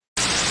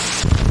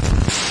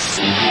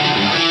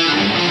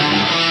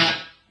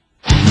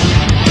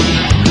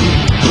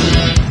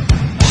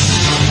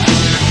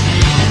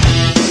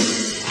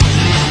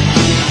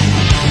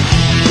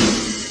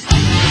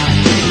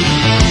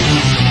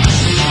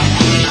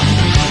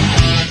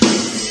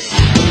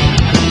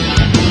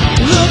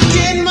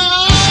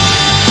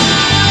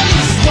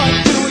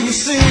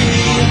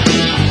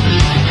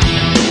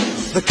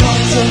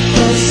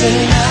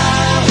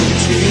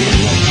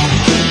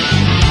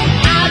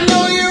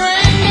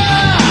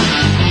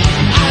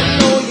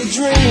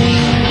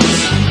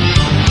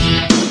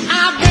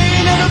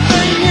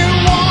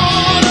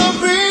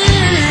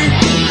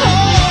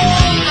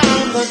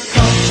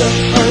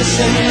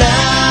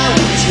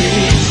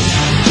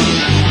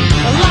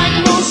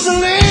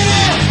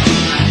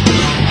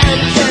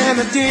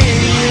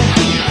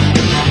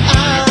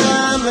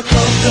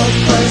of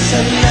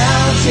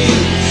personality.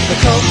 The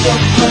cult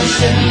of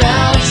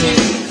personality.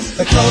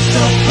 The cult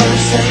of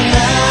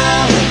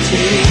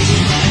personality.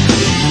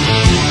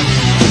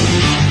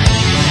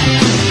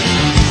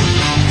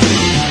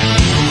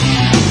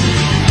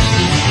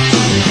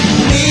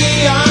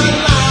 Neon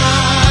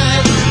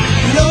lights,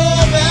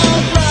 Nobel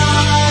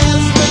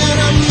Prize. When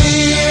a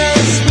mirror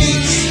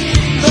speaks,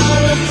 the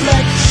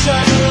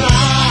reflection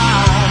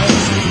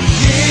lies.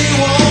 You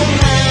won't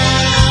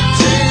have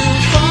to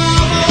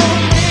follow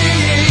me.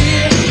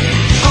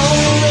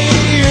 Only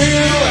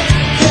you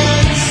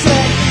can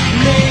set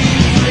me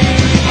free.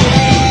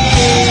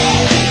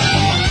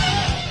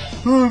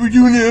 Oh, we're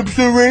doing the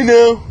episode right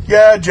now?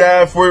 Yeah,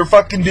 Jeff, we're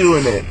fucking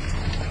doing it.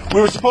 We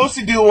were supposed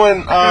to do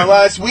one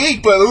last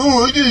week, but I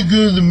gotta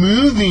go to the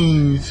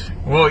movies.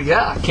 Well,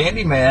 yeah,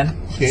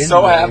 Candyman. Candyman.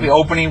 So happy.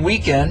 Opening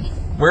weekend.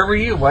 Where were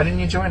you? Why didn't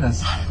you join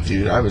us?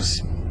 Dude, I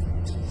was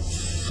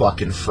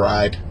fucking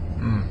fried.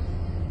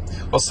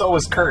 Well, so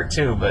was Kurt,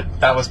 too, but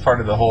that was part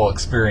of the whole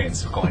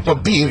experience of going to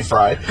But being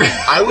fried.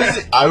 I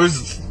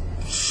was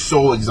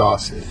so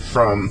exhausted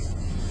from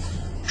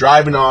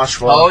driving to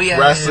Oshawa, Oh, yeah,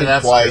 wrestling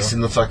that's twice true.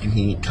 in the fucking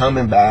heat,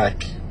 coming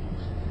back.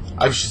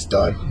 I was just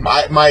done.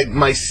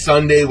 My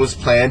Sunday was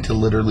planned to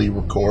literally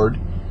record,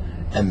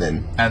 and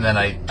then, And then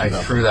I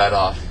threw that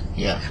off.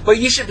 yeah. But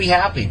you should be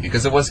happy,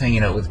 because it was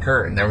hanging out with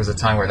Kurt, and there was a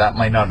time where that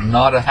might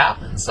not have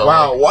happened. So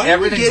Wow, why are we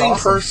everything's getting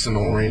awesome.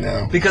 personal right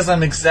now? Because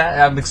I'm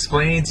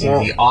explaining to you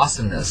Well, the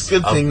awesomeness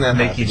good of thing that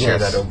making sure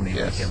yes, that opening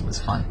yes. weekend was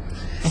fun.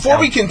 Before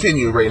we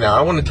continue right now,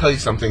 I want to tell you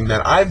something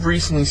that I've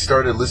recently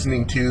started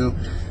listening to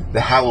the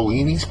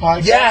Halloweenies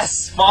podcast.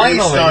 Yes, finally.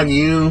 Based on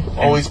you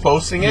always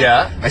posting it.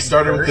 Yeah. I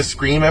started with the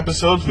Scream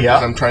episodes because Yeah.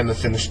 I'm trying to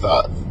finish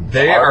the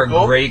They are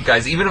article. great,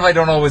 guys. Even if I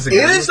don't always agree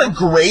It is with a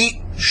great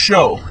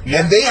show,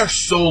 and they are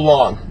so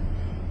long.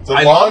 The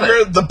I love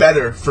longer, the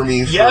better for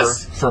me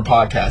Yes. for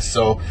podcasts.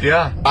 So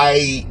Yeah.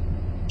 I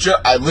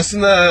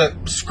listened to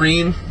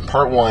Scream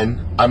Part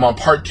 1. I'm on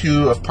Part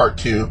 2 of Part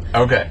 2.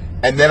 Okay.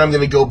 And then I'm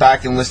going to go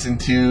back and listen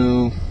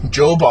to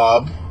Joe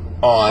Bob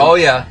on Oh,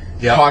 yeah.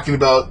 Yeah. talking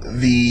about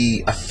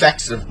the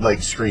effects of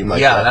like Scream.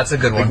 Like, Yeah, that's a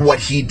good like one. what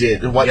he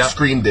did, what Yeah.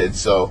 Scream did.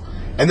 So,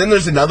 and then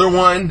there's another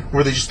one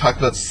where they just talk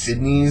about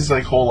Sydney's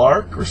like whole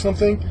arc or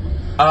something.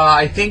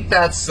 I think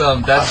that's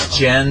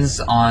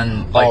Jen's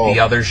on like Oh, the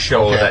other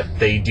show okay. that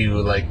they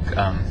do like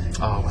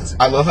what's it?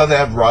 I love how they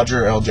have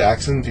Roger L.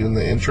 Jackson doing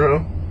the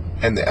intro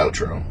and the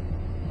outro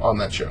on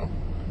that show.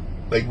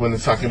 Like when they're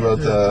talking about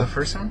the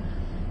first one?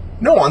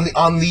 no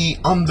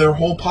on their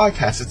whole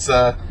podcast. It's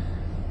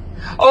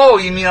Oh,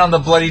 you mean on the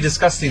Bloody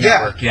Disgusting Yeah,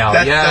 Network? Yeah,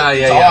 that's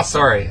yeah. awesome.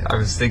 Sorry, I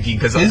was thinking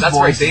because His that's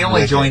voice right. They is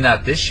only wicked. joined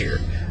that this year,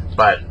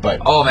 but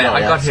oh man, no, I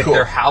yeah, got it's hit. cool.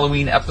 Their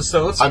Halloween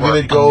episodes. I'm were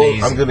gonna go.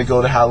 amazing. I'm gonna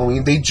go to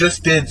Halloween. They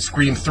just did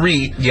Scream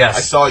 3. Yes,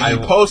 I saw you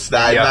post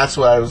that, yeah. and that's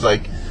why I was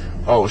like,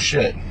 "Oh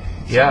shit!"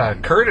 Yeah,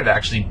 Kurt had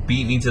actually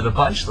beat me to the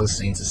punch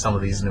listening to some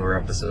of these newer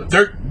episodes.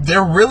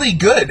 They're really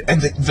good,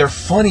 and they're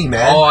funny,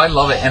 man. Oh, I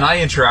love it, and I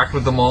interact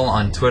with them all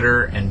on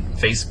Twitter and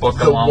Facebook.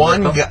 the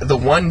along with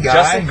them. one guy,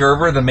 Justin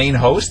Gerber, the main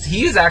host,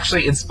 he has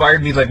actually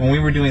inspired me. Like when we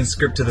were doing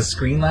Script to the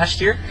Screen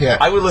last year, Yeah.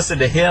 I would listen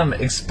to him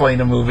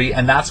explain a movie,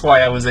 and that's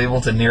why I was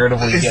able to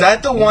narratively. Is get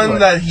that the into one it.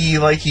 that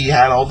he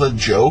had all the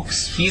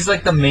jokes, He's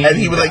like the main, and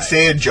he would guy. like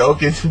say a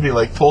joke and he'd be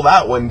like, "Pull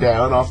that one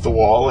down off the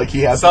wall." Like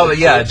he had. So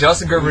yeah,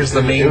 Justin Gerber is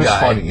the main It was guy.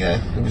 funny, yeah.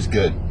 It was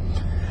good.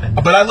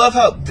 But I love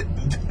how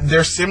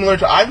they're similar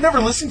to. I've never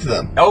listened to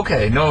them.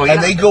 Okay, no, yeah.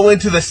 And they go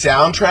into the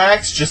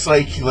soundtracks just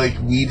like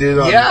we did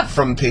on,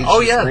 from Page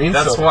Oh to yeah, Screen.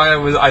 that's so- why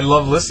I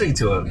love listening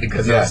to it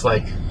because Yeah. it's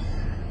like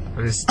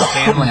it was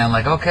family. I'm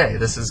like, okay,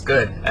 this is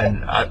good,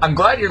 and I'm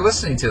glad you're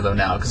listening to them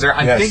now because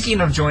I'm Yes. thinking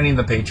of joining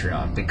the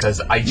Patreon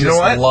because I just You know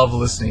what? love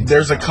listening. to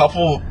There's a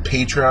couple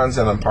Patreons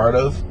that I'm part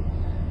of.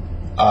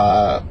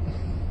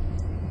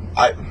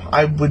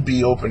 I would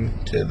be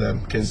open to them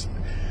because,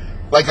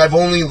 like, I've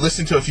only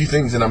listened to a few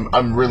things and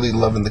I'm really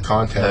loving the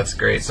content. That's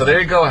great. So there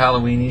you go,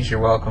 Halloweenies. You're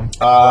welcome.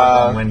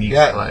 Welcome when you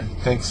yeah. play.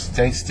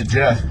 Thanks to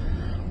Jeff.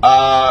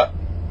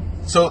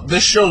 So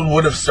this show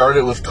would have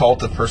started with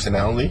Cult of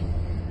Personality.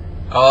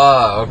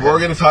 Oh, okay. We're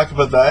gonna talk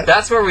about that.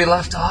 That's where we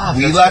left off.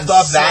 We That's left been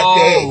off that so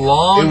day.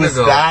 Long it was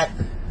ago. that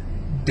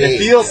day. It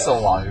feels so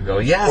long ago.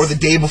 Yes. Or the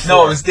day before.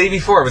 No, it was the day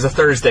before. It was a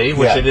Thursday,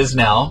 which Yeah. it is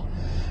now.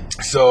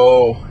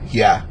 So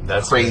yeah,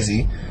 That's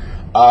crazy.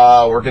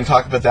 We're gonna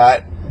talk about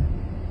that.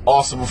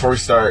 Also, before we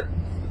start,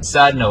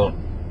 Sad note.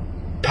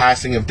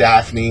 passing of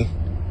Daphne.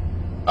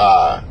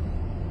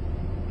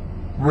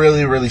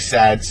 Really, really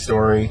sad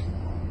story.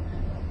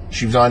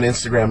 She was on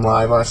Instagram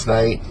Live last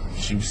night.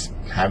 She was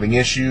having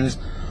issues.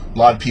 A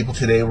lot of people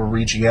today were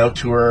reaching out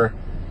to her,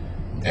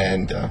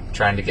 and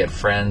Trying to get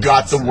friends.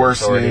 got the and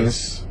worst authorities.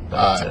 news.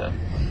 But,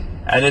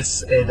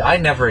 and I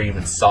never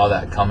even saw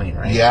that coming,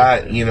 right?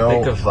 Yeah, you know,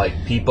 Think of like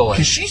people. Like,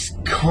 because she's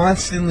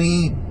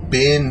constantly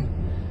been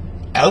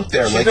out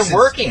there. she's like, been since-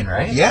 working,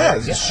 right? Yeah,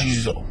 Like,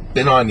 she's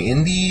been on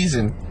indies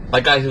and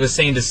Like I was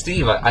saying to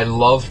Steve, I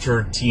loved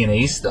her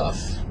TNA stuff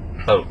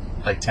about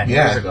like 10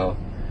 Yeah. years ago.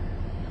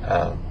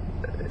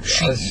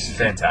 She was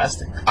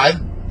fantastic.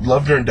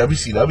 loved her in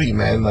WCW,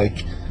 man.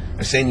 Like,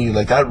 I'm saying to you,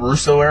 like, that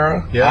Russo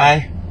era, Yeah.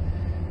 I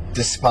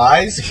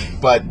despise,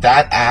 but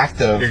that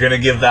act of You're gonna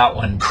give that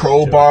one.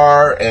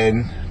 Crowbar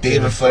and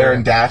David Flair Flair.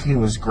 and Daphne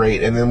was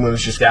great. And then when it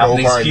was just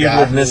Daphne's Crowbar and feud with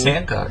Daphne, Miss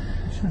Hancock.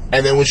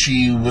 and then when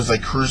she was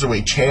like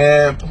Cruiserweight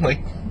champ, like,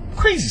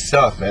 crazy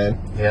stuff, man.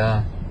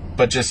 Yeah.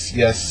 But just,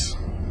 yes.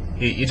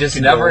 You just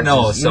never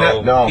know. Condolences. So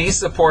You know. be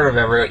supportive of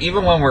everyone.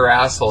 Even when we're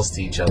assholes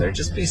to each other,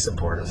 just be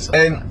supportive.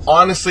 And sometimes.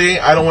 honestly,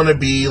 I don't want to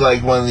be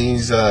like one of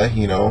these,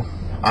 you know,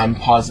 I'm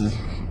positive,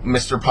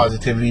 Mr.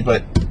 Positivity,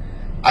 but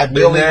I've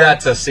been We'll leave there. that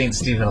to St.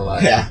 Stephen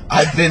Alive. Yeah,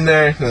 I've been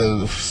there.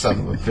 Oh, son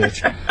of a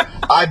bitch.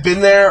 I've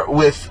been there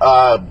with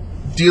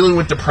dealing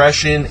with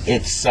depression.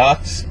 It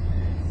sucks.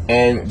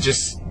 And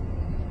just,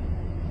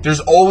 there's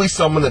always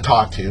someone to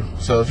talk to.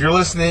 So if you're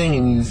listening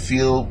and you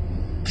feel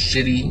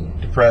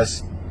shitty,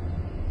 depressed,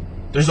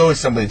 there's always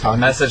somebody to talk to.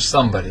 Message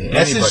somebody.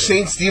 Message Anybody.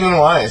 St. Stephen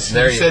Elias.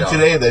 There He you said go.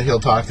 today that he'll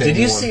talk to Did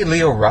you anyone. see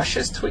Leo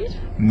Rush's tweet?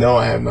 No,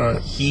 I have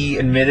not. He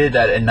admitted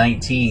that at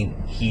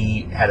 19,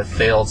 he had a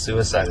failed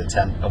suicide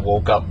attempt and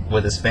woke up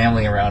with his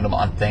family around him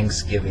on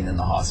Thanksgiving in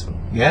the hospital.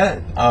 Yeah,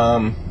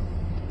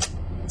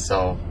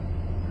 So,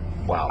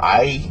 wow.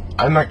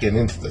 I'm not getting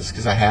into this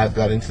because I have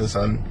got into this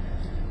on,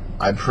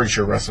 I'm pretty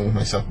sure, Wrestling With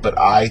Myself, but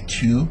I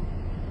too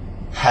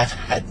have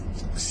had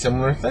a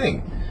similar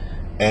thing,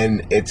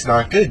 and it's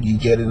not good. You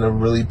get in a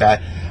really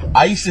bad.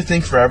 I used to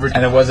think forever.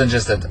 And it wasn't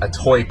just a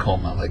toy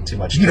coma, like too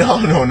much.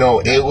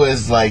 No. It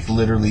was like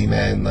literally,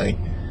 man. Like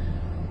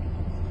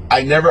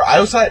I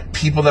always thought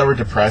people that were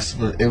depressed,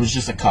 it was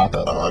just a cop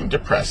out. Oh, I'm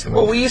depressed.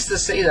 Well, we used to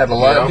say that a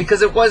lot You know?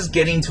 because it was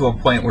getting to a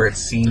point where it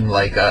seemed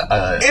like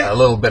a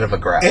little bit of a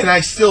grab. And I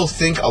still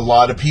think a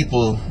lot of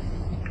people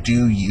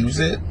do use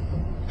it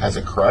as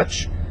a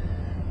crutch,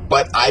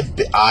 but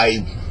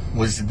I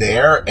was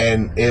there,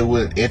 and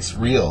it's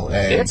real.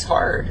 And It's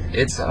hard.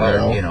 It's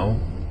hard, you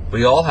know.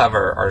 We all have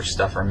our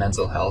stuff, our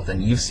mental health,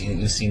 and you've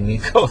seen me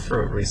go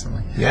through it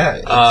recently.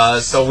 yeah.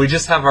 So we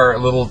just have our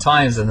little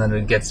times, and then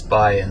it gets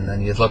by, and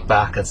then you look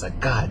back, it's like,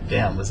 God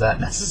damn, was that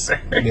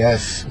necessary?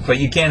 Yes. But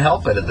you can't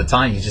help it at the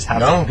time. You just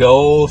have No. to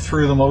go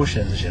through the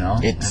motions, you know.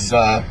 It's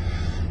and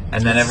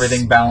then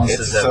everything balances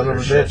it's a out. son of a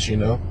bitch, you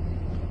know.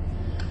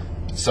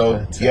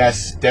 So But,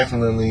 yes,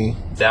 definitely.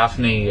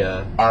 Daphne,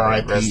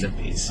 R.I.P. rest in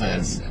peace.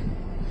 Yes.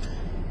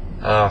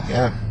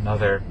 Yeah.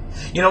 Another.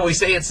 You know, we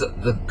say it's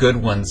the good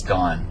one's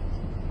gone.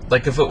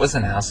 Like, if it was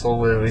an asshole,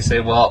 would we say,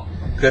 well,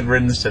 good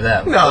riddance to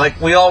them? No.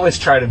 Like, we always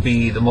try to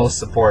be the most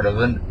supportive,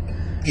 and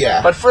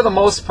Yeah. but for the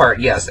most part,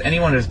 yes,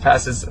 anyone who's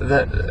passes,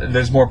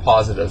 there's more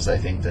positives, I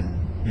think, than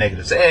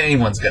negatives.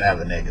 Anyone's gonna have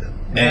a negative.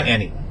 Yeah.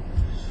 Anyone.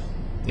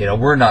 You know,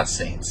 we're not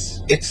saints.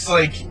 It's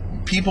like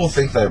people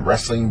think that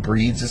wrestling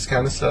breeds this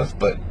kind of stuff,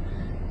 but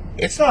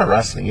it's not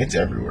wrestling. It's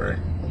everywhere,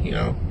 you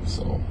know.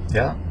 So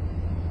Yeah.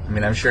 I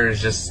mean, I'm sure it's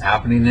just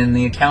happening in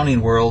the accounting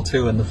world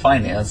too, in the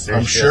finance. There's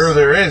I'm sure just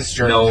there is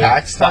during no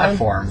tax time,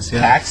 platforms. Yeah.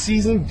 tax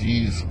season.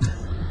 Jeez,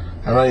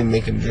 I'm not even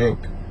making a joke.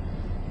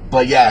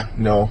 But yeah,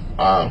 no.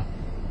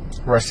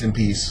 Rest in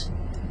peace,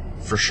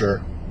 for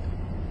sure.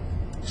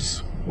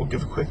 Just we'll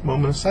give a quick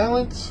moment of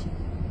silence.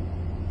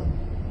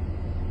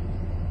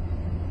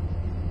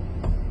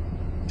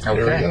 Okay.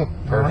 There we go.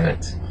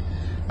 Perfect.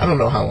 I don't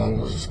know how long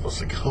was it supposed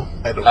to go.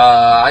 I don't.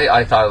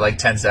 I thought like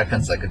 10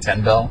 seconds, like a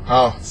 10 bell.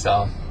 Oh.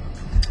 So,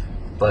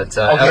 but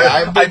Okay,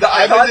 I've been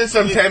to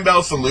some 10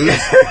 bell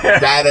salutes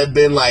that have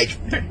been like,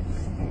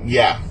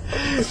 yeah,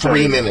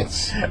 3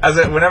 minutes.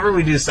 Whenever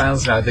we do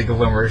silence now, I think of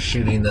when we're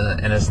shooting the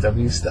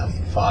NSW stuff.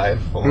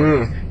 5,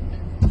 4.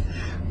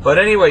 But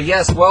anyway,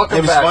 yes, welcome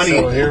It was back. funny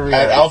So here we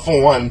at are. Alpha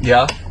One.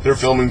 Yeah. They're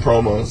filming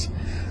promos,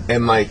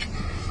 and like,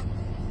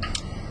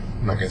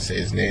 I'm not gonna say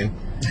his name.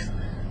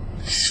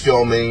 He's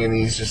filming, and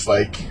he's just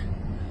like,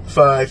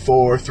 5,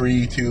 4,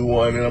 3, 2,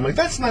 1, and I'm like,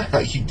 that's not how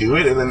you do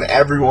it. And then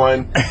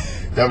everyone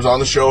that was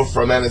on the show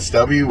from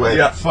NSW went,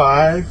 Yeah.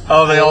 5.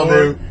 Oh, they all 4,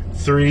 knew.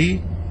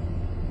 3.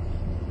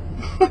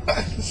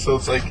 So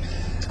it's like,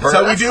 that's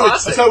how we do it.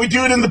 classic. That's how we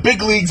do it in the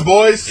big leagues,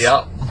 boys.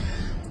 Yep.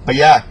 But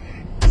yeah,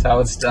 That's how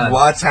it's done.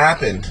 lots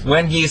happened.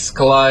 When geese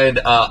collide,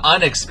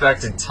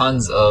 unexpected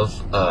tons of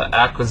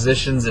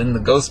acquisitions in the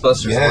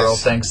Ghostbusters Yes. world,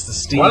 thanks to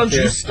Steve. Why don't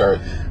here. you start?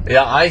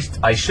 Yeah,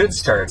 I should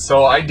start.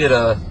 So I did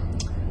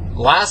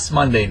last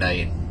Monday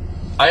night.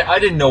 I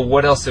didn't know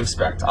what else to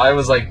expect. I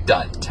was like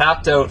done,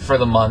 tapped out for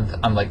the month.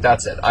 I'm like,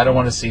 that's it. I don't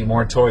want to see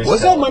more toys.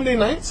 Was till that Monday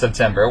night?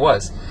 September. It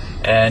was,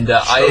 and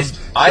Shows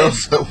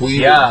that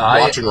we were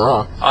watching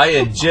Raw. I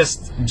had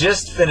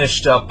just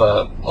finished up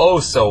a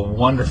so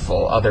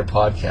wonderful other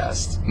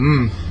podcast.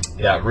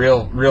 Yeah,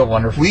 real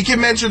wonderful. We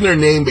can mention their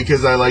name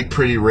because I like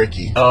Pretty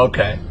Ricky.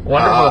 Okay,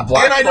 wonderful.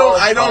 Black And I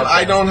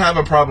Balls don't have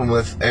a problem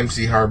with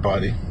MC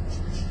Hardbody.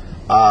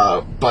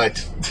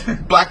 But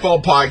Black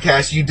Ball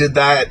Podcast, you did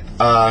that.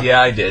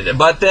 Yeah, I did.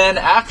 But then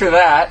after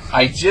that,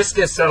 I just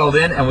get settled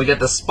in, and we get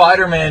the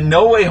Spider-Man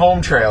No Way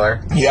Home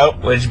trailer,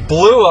 Yep. which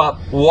blew up.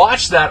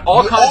 Watch that.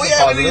 All kinds Oh of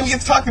yeah, we didn't positives. even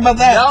get to talk about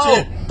that. No,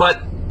 Shit.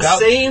 but That'll-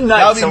 same night.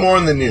 that'll be more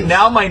in the news.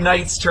 Now my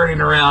night's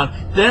turning around.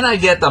 Then I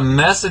get the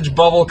message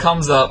bubble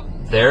comes up.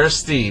 There's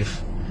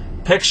Steve.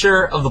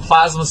 picture of the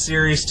Plasma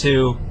Series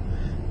 2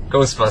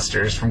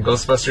 Ghostbusters from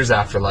Ghostbusters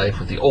Afterlife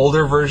with the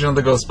older version of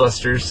the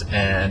Ghostbusters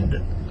and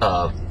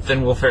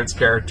Finn Wolfhard's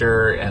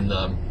character and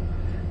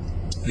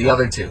the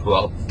other two, who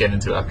I'll get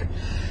into after.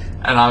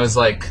 And I was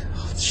like,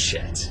 oh,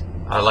 shit.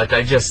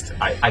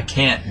 I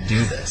can't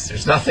do this.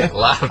 There's nothing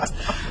left.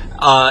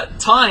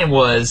 Time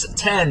was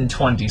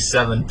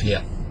 10:27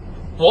 p.m.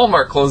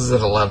 Walmart closes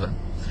at 11.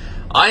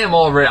 I am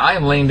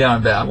laying down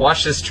in bed. I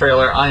watched this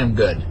trailer. I am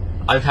good.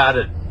 I've had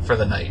it for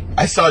the night.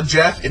 I saw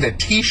Jeff in a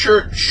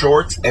t-shirt,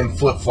 shorts, and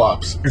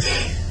flip-flops.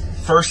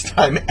 First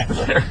time ever.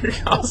 There we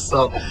go.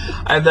 So,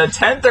 and then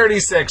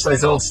 10:36, I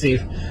told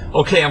Steve,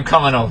 okay, I'm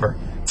coming over.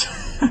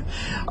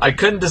 I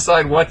couldn't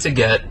decide what to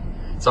get.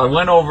 So I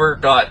went over,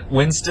 got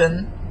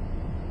Winston.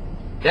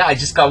 Yeah, I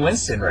just got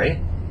Winston, right?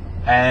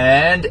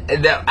 And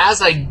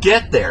as I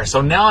get there,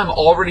 so now I'm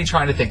already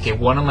trying to think, okay,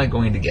 what am I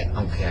going to get?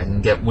 Okay, I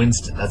can get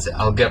Winston. That's it.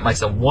 I'll get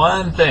myself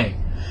one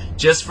thing,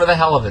 just for the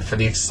hell of it, for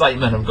the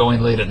excitement of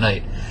going late at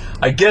night.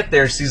 I get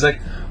there, she's like,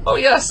 oh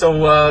yeah,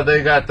 so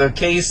they got the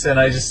case, and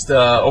I just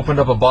opened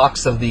up a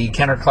box of the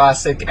Kenner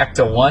Classic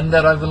Ecto 1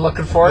 that I've been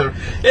looking for.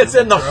 It's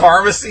in the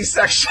pharmacy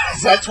section.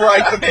 That's where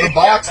I took the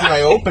box and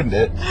I opened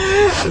it.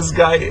 This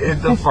guy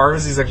in the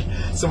pharmacy section.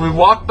 So we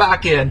walk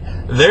back in.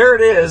 There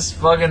it is,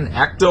 fucking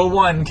Ecto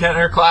 1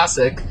 Kenner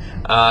Classic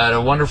at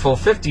a wonderful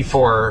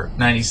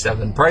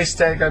 $54.97 price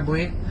tag, I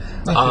believe.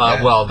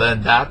 Well,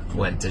 then that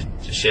went to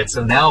shit.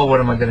 So now what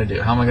am I going to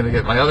do? How am I going to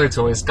get my other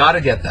toys? Got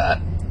to get that.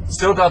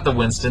 Still got the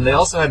Winston. They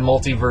also had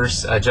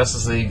Multiverse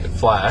Justice League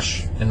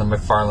Flash in the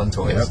McFarlane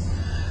toys.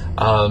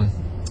 Yep.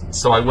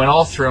 So I went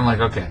all through. I'm like,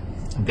 okay,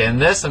 I'm getting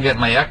this. I'm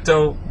getting my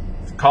Ecto.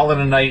 Call it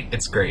a night.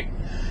 It's great.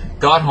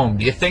 Got home.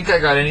 Do you think I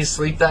got any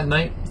sleep that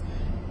night?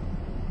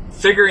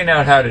 Figuring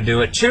out how to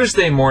do it.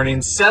 Tuesday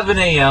morning, 7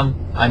 a.m.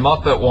 I'm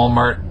up at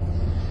Walmart.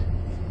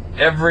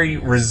 Every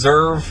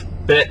reserve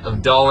bit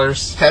of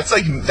dollars. That's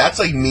like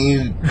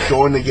me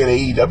going to get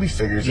AEW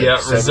figures.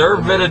 Yeah,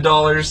 reserve bit of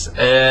dollars,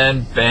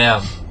 and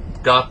bam,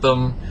 got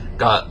them.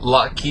 Got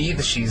Lucky.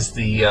 She's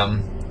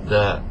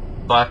the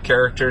black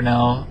character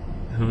now,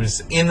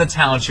 who's in the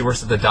town. She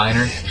works at the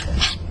diner,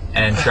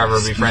 and Trevor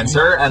befriends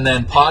her. And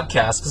then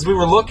Podcast, because we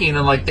were looking,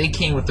 and like they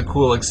came with the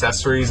cool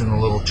accessories and the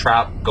little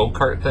trap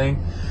go-kart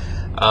thing.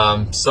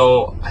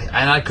 So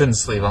I couldn't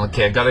sleep. I'm like,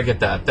 okay, I gotta get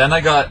that. Then I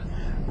got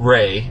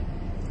Ray.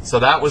 So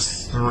that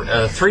was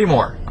 3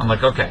 more. I'm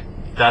like, okay,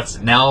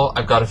 now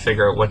I've got to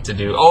figure out what to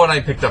do. Oh, and I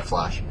picked up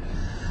Flash.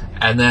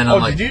 And then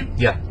I'm like, did you?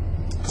 Yeah.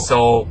 Cool.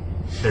 So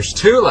there's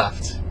 2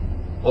 left.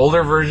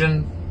 Older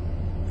version,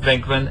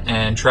 Venkman,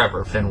 and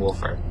Trevor, Finn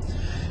Wolfhard.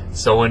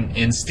 So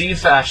in Steve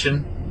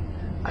fashion,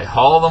 I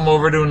haul them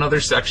over to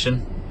another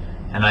section,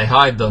 and I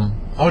hide them.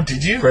 Oh,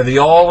 did you? For the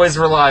always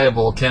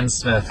reliable Ken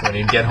Smith when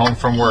he'd get home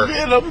from work. You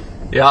hit him?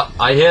 Yeah,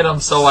 I hit him.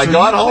 So I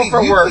got home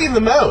from work. You cleaned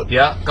them out.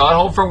 Yeah, got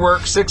home from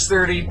work,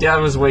 6:30. Dad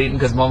was waiting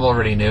because Mom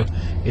already knew.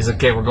 He's like,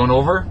 okay, we're going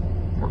over.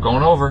 We're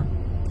going over.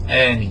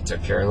 And he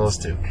took care of those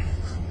 2.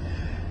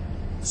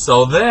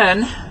 So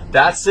then,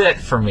 that's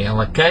it for me. I'm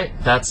like, okay,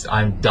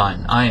 I'm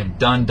done. I am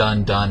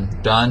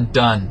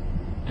done.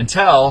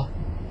 Until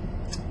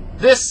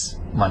this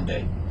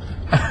Monday.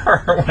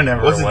 Or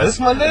whenever Was it this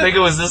Monday? I think it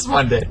was this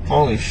Monday.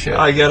 Holy shit.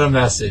 I get a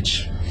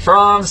message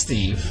from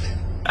Steve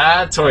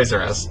at Toys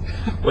R Us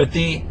with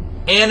the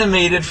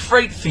animated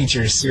Fright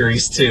Features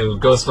Series 2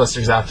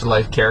 Ghostbusters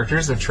Afterlife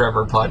characters of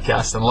Trevor,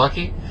 Podcast, and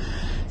Lucky.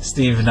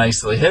 Steve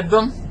nicely hid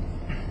them.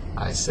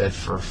 I said,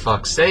 for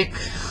fuck's sake.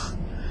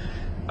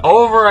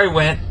 Over I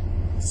went.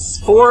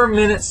 4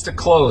 minutes to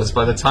close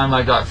by the time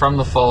I got from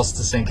the Falls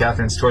to St.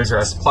 Catharines Toys R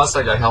Us. Plus,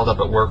 I got held up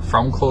at work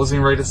from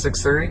closing right at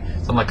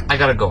 6:30. So I'm like, I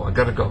gotta go.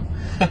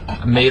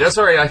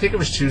 Sorry, I think it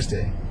was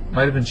Tuesday.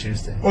 Might have been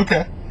Tuesday.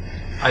 Okay.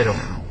 I don't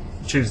know.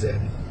 Tuesday, I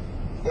think.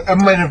 It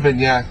might have been,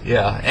 yeah.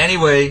 Yeah.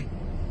 Anyway,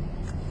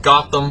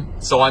 got them.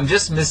 So I'm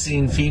just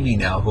missing Phoebe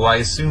now, who I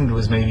assumed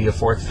was maybe a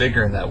 4th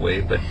figure in that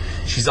way, but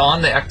she's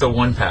on the Ecto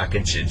 1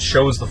 package. It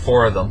shows the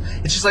 4 of them.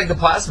 It's just like the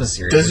Plasma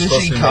series. Doesn't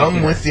she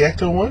come with the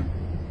Ecto 1?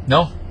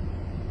 No.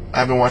 I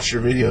haven't watched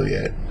your video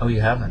yet. Oh,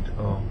 you haven't?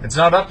 Oh. It's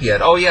not up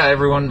yet. Oh, yeah,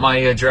 everyone,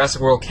 my Jurassic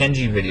World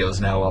Kenji video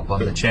is now up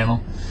on the channel.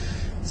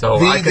 So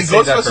the I could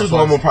say that Ghostbusters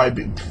one will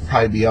probably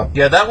be up.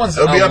 Yeah,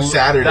 it'll be up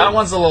Saturday. That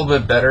one's a little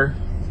bit better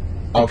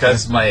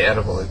because my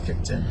edible had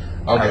kicked in.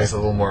 Okay. I was a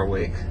little more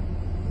awake.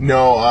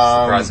 No,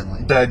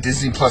 surprisingly. The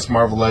Disney Plus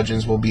Marvel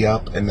Legends will be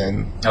up, and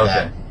then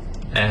okay,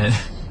 and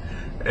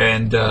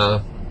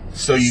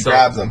so you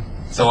grab them.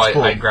 So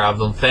I grabbed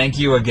them. Thank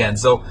you again.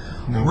 So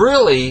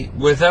really,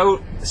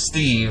 without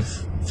Steve,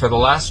 for the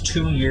last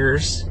 2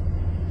 years,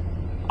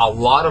 a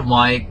lot of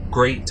my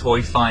great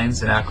toy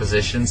finds and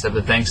acquisitions have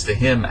been thanks to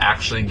him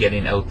actually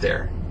getting out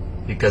there,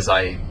 because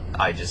I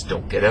just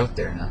don't get out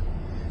there now.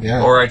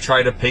 Yeah. Or I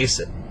try to pace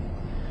it.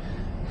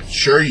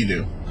 Sure you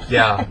do.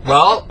 Yeah.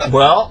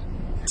 Well.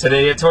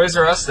 Today at Toys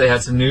R Us, they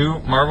had some new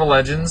Marvel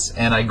Legends,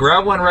 and I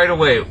grabbed one right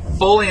away,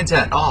 fully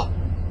intent. Oh,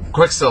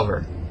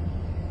 Quicksilver,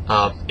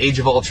 Age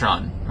of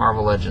Ultron,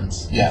 Marvel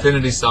Legends,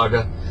 Infinity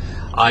Saga.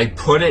 I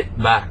put it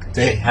back.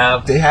 They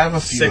have a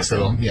few 6 of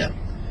them. Yeah.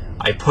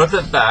 I put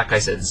it back. I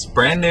said, it's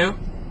brand new.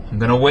 I'm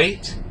going to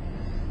wait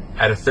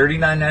at a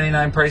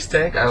 $39.99 price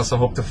tag. I also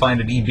hope to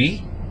find an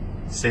EB.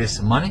 Save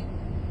some money.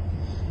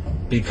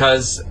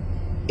 Because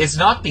it's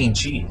not being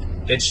cheap.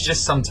 It's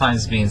just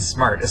sometimes being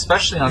smart.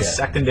 Especially on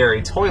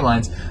secondary toy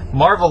lines.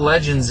 Marvel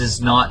Legends is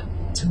not,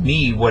 to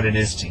me, what it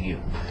is to you.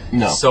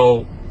 No.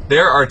 So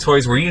there are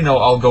toys where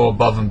I'll go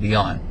above and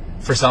beyond.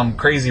 For some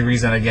crazy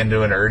reason, again,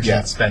 do an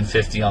urgent spend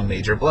 $50 on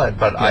Major Blood,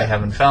 but I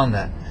haven't found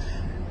that.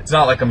 It's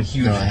not like I'm a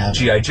huge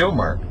G.I. Joe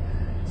mark.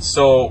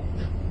 So,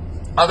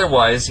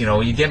 otherwise,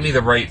 you get me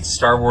the right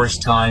Star Wars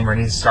time, or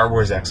any Star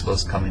Wars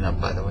Expos coming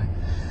up, by the way.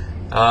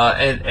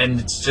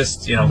 And it's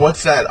just,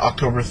 What's that,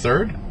 October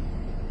 3rd?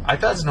 I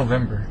thought it was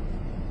November.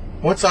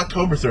 What's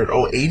October 3rd?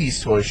 Oh,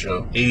 80s Toy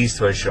Show. 80s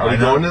Toy Show. Are we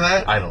going to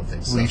that? I don't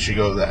think so. We should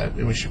go to that,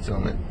 and we should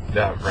film it.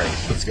 Yeah, right.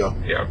 Let's go.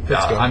 Yeah,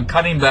 Let's go. I'm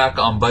cutting back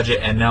on budget,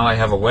 and now I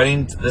have a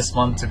wedding this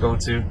month to go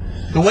to.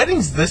 The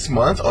wedding's this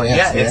month? Oh,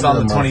 yeah. It's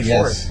on the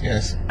 24th.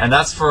 Yes. And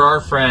that's for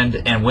our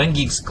friend and When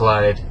Geeks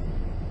Collide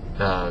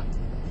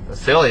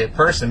affiliate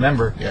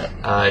member,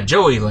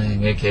 Joey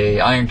Lang,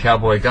 a.k.a. Iron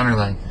Cowboy Gunner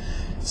Lang.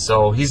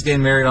 So he's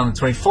getting married on the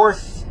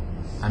 24th.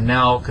 I'm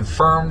now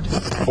confirmed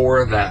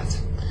for that.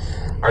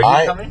 Are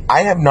you coming?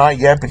 I have not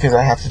yet, because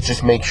I have to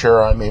just make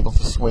sure I'm able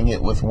to swing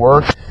it with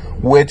work,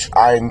 which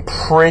I'm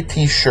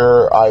pretty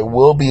sure I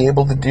will be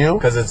able to do.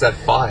 Because it's at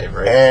 5,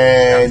 right?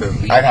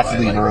 And I'd have to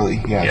leave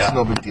early. Yeah, it's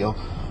no big deal.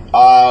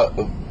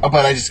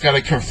 But I just got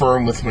to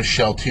confirm with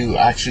Michelle, too.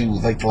 Actually,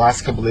 like the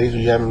last couple of days,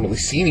 we haven't really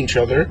seen each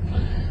other,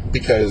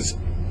 because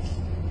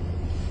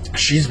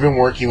she's been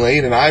working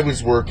late, and I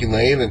was working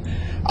late, and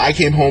I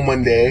came home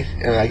one day,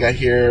 and I got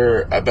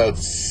here about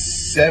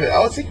 7.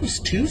 I think it was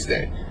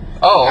Tuesday.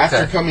 Oh, okay.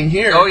 After coming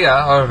here. Oh,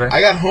 yeah. Okay.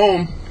 I got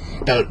home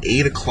about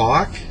 8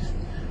 o'clock,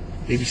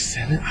 maybe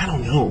 7. I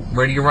don't know.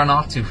 Where do you run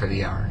off to for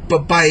the hour?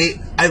 But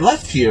I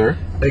left here.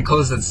 They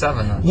closed at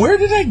 7. Huh? Where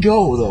did I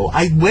go, though?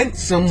 I went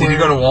somewhere. Did you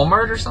go to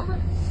Walmart or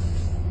something?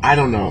 I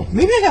don't know.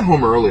 Maybe I got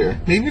home earlier.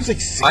 Maybe it was like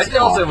 6 I o'clock.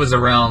 felt it was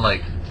around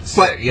like 6.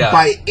 But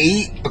by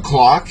 8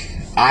 o'clock,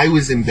 I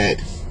was in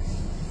bed.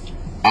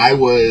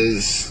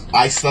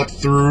 I slept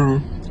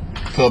through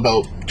till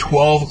about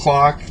 12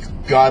 o'clock,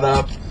 got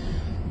up,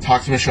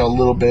 talked to Michelle a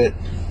little bit,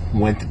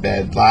 went to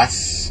bed.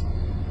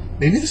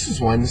 Maybe this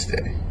was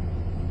Wednesday.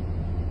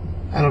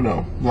 I don't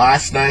know.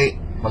 Last night.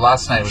 Well,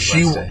 last night was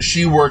Wednesday.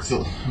 She worked.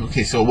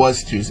 Okay, so it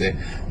was Tuesday.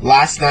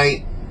 Last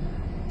night,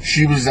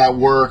 she was at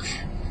work.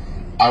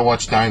 I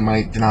watched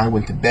Dynamite, then I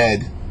went to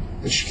bed,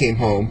 and she came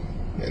home,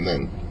 and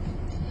then,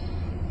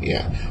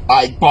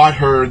 I bought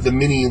her the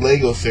mini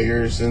Lego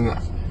figures, and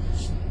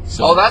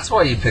so. That's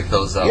why you picked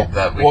those up.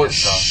 That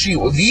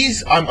weekend.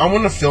 These I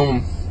want to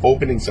film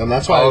opening some.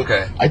 That's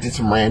why I did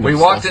some random. We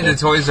walked into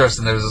Toys R Us,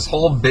 and there was this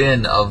whole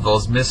bin of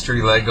those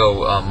mystery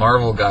Lego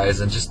Marvel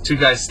guys, and just 2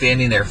 guys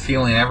standing there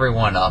feeling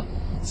everyone up,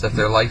 as if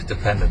their life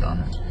depended on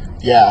it.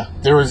 Yeah,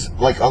 there was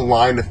like a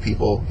line of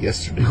people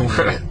yesterday.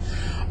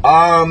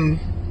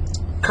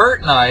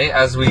 Kurt and I,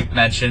 as we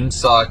mentioned,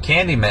 saw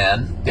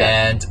Candyman,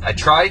 and I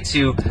tried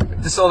to.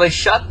 So they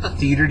shut the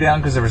theater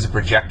down because there was a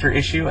projector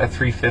issue at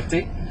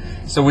 3:50.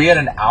 So we had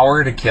an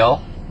hour to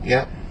kill.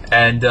 Yeah.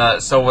 And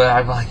so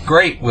I'm like,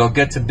 great, we'll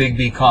get to Big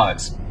B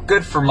Comics.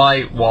 Good for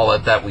my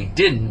wallet that we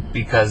didn't,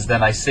 because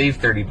then I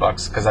saved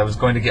 $30 because I was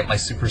going to get my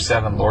Super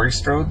 7 Laurie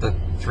Strode, the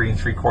 3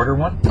 3/4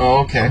 one. Oh,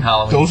 okay.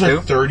 Those are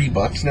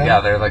 $30 now.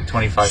 Yeah, they're like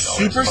 $25.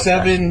 Super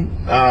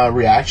 7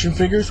 reaction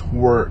figures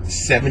were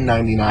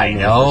 $7.99. I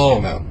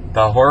know,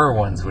 the horror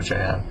ones, which I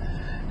have,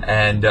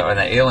 and an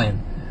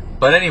Alien.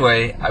 But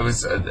anyway, I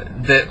was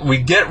we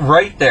get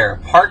right there,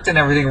 parked and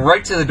everything,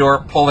 right to the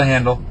door, pull the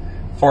handle.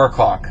 4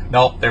 o'clock.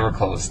 Nope, they were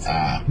closed.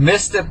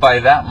 Missed it by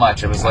that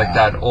much. It was like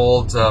that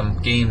old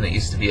game that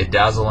used to be at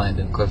Dazzleland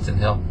in Clifton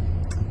Hill.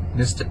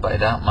 Missed it by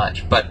that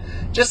much. But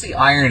just the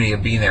irony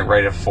of being there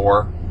right at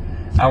 4.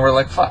 And we're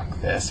like,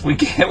 fuck this. We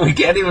can't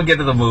even get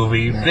to the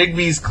movie. Big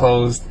B's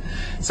closed.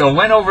 So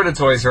went over to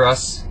Toys R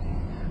Us,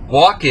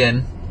 walk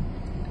in,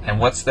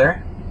 and what's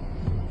there?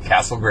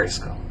 Castle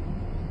Grayskull.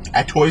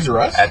 At Toys R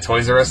Us? At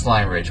Toys R Us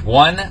Lime Ridge.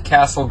 1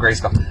 Castle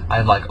Grayskull.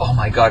 I'm like, oh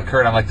my god,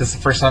 Kurt. I'm like, this is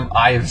the first time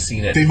I have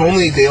seen it.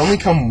 They only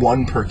come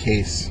 1 per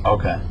case.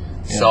 Okay.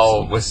 Yeah,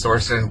 so with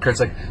Sorcerer, and Kurt's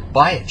like,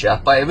 buy it,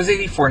 Jeff. Buy it. It was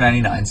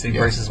 $84.99, same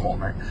price as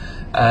Walmart.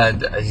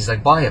 And he's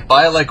like, buy it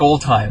like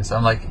old times.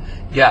 I'm like,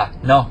 yeah,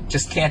 no,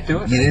 just can't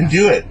do it. You didn't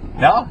do it.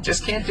 No,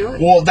 just can't do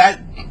it. Well,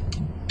 that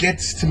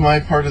gets to my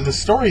part of the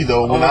story,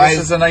 though. This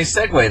is a nice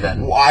segue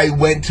then. I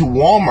went to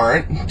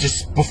Walmart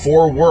just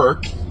before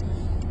work.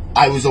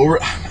 Is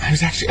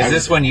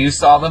this when you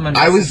saw them?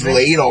 I was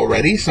late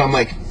already, so I'm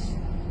like,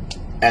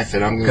 F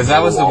it, I'm going to go. Because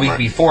that was the week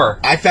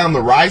before. I found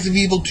the Rise of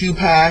Evil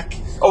 2-pack.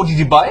 Oh, did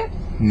you buy it?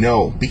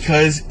 No,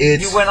 because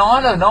it's... You went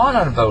on and on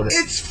about it.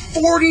 It's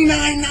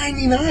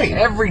 $49.99.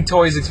 Every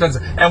toy is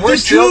expensive. And we're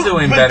still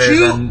doing better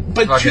than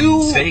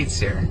fucking States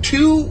here.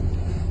 2,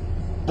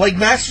 like,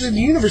 Masters of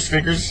the Universe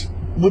figures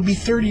would be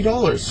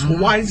 $30.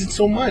 Why is it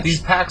so much?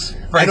 These packs, I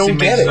don't pricing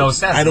get makes it. no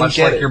sense. I don't much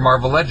get like it. your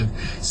Marvel Legends.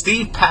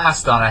 Steve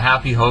passed on a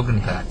Happy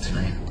Hogan pack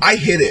tonight. I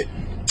hit it.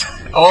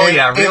 Oh And-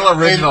 yeah, real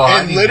and- original.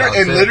 And, Happy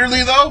Hogs, yeah.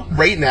 literally though,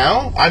 right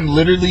now, I'm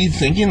literally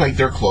thinking like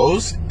they're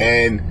closed,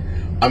 and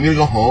I'm gonna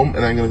go home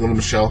and I'm gonna go to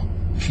Michelle.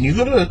 Can you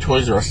go to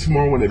Toys R Us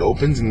tomorrow when it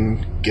opens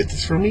and get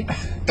this for me?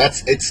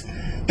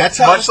 That's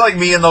how. Much like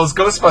me and those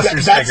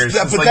Ghostbusters figures.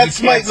 It's but like that's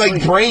you my can't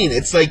sleep. brain.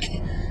 It's like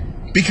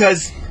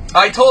because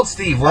I told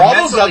Steve we're all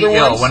those mentally other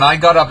ill ones- when I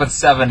got up at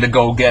 7 to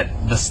go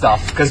get the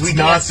stuff because we it's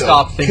can't not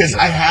stop thinking. because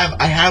I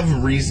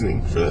have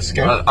reasoning for this.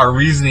 Okay, Our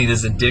reasoning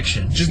is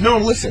addiction. just no.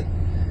 Listen,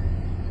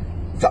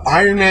 the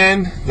Iron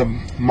Man, the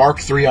Mark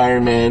III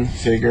Iron Man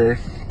figure,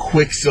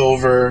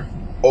 Quicksilver,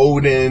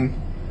 Odin,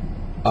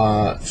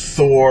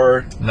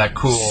 Thor, That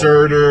cool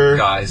Surtur.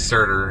 guy,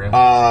 Surtur.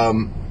 Yeah.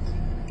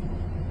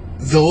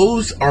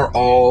 Those are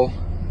all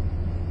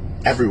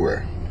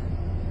everywhere.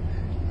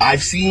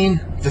 I've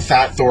seen the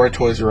Fat Thor at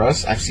Toys R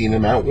Us. I've seen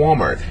them at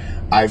Walmart.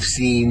 I've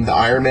seen the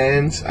Iron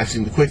Mans. I've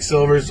seen the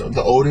Quicksilvers,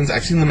 the Odins.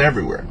 I've seen them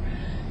everywhere.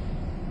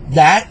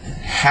 That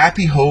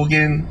Happy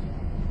Hogan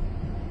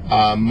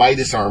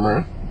Midas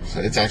armor, so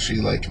it's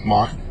actually like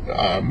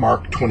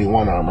Mark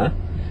 21 armor,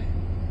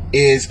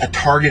 is a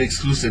Target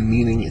exclusive,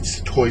 meaning it's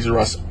Toys R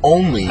Us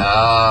only.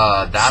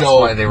 That's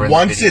so why they were in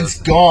once the videos.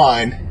 it's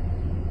gone,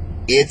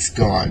 it's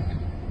gone.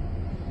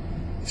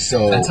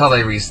 So Until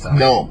they restock.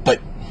 no, but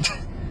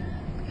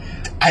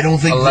I don't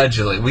think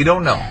Allegedly. We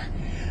don't know.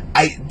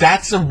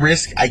 that's a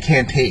risk I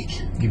can't take.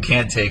 You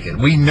can't take it.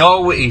 We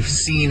know we've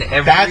seen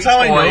every That's how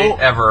I toy know.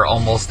 ever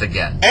almost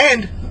again.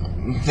 And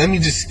let me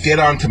just get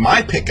on to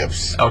my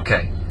pickups.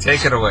 Okay,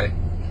 take it away.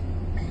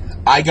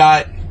 I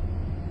got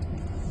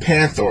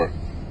Panther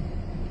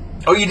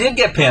Oh, you did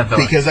get Panther.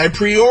 because I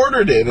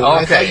pre-ordered it, and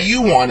I Okay. thought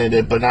you wanted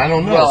it, but I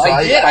don't know. well, So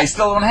I did. I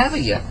still don't have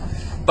it yet.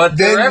 But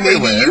they're then maybe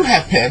everywhere. you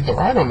have Panther.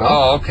 I don't know.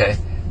 Oh, okay.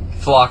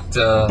 Flocked.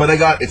 But I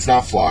got it's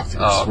not flocked. It's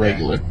Oh, okay.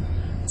 regular.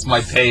 It's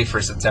my pay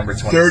for September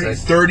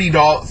 26th.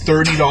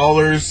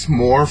 $30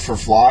 more for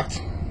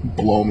flocked.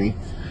 Blow me.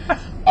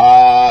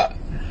 But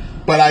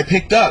I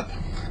picked up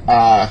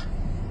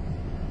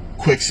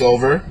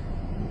Quicksilver.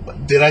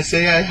 Did I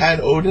say I had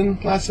Odin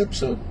last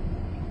episode?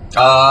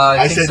 I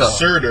I think said so.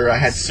 Surtur. I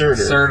had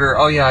Surtur. Surtur.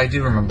 Oh yeah, I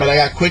do remember. But I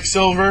got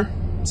Quicksilver.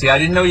 See, I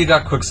didn't know you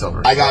got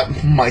Quicksilver. I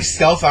got my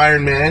Stealth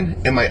Iron Man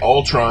and my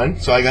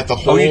Ultron. So I got the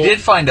whole. Oh, you did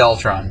find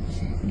Ultron.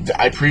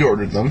 I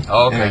pre-ordered them.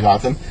 Oh, okay. And I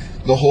got them.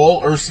 The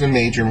whole Ursula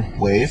Major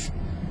wave.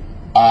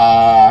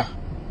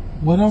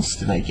 What else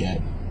did I get?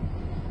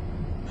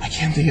 I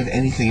can't think of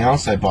anything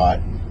else I bought.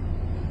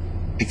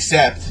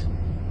 Except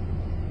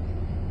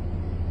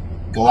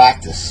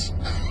Galactus.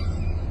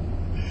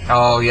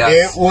 Oh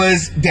yes. It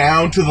was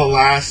down to the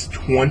last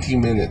 20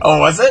 minutes. Oh,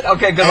 was it?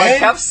 Okay, because I And-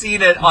 kept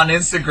seeing it on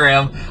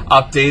Instagram.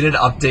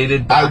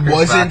 Updated.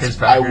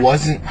 Backers,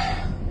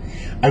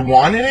 I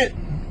wanted it,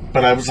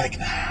 but I was like,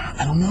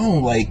 I don't know,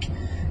 like,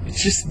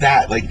 it's just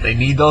that, like, They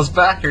need those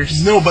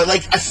backers. no, but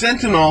like a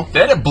Sentinel,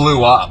 Then it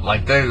blew up.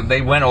 Like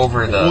they went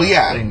over the Well,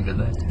 yeah. thing, did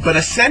they? but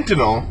a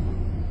Sentinel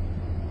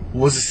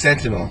was a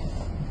Sentinel,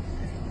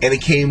 and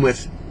it came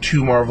with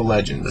 2 Marvel The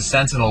Legends.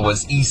 Sentinel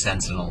was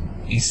Essential.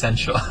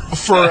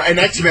 For an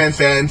X-Men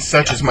fan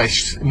such as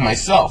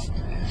myself.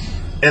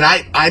 And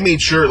I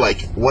made sure,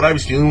 like, what I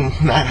was doing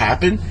when that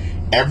happened,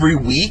 every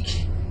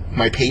week,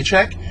 my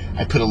paycheck,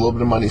 I put a little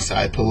bit of money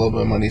aside, put a little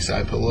bit of money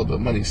aside, put a little bit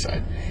of money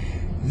aside.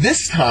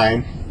 This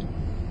time,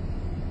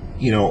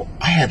 you know,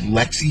 I had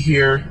Lexi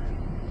here,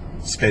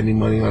 spending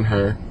money on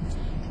her,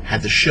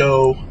 had the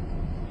show,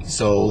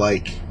 so,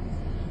 like,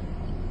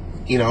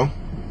 you know,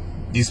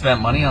 You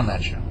spent money on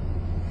that show.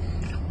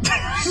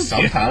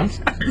 sometimes.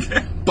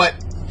 But,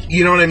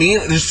 you know what I mean?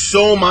 There's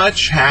so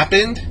much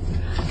happened,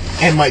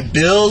 and my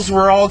bills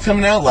were all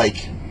coming out,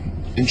 like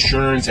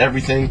insurance,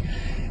 everything.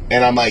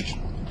 And I'm like,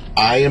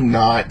 I am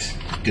not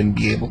going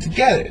to be able to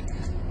get it.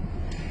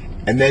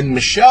 And then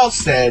Michelle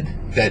said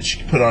that she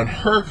could put on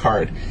her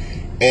card,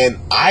 and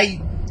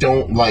I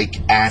don't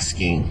like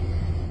asking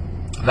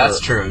That's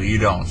For- true. You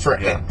don't. for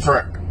Yeah.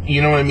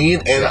 you know what I mean?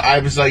 And Yeah. I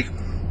was like,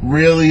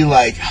 really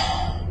like,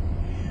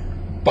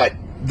 but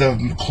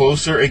the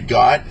closer it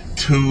got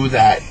to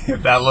that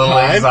that little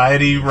time,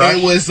 anxiety rush.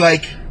 it was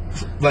like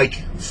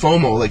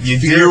FOMO, like you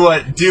fear, do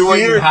what you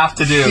fear- have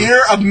to do.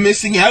 fear of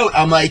missing out.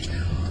 I'm like,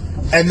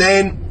 and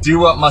then Do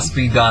what must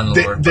be done,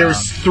 Lord.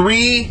 there's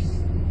 3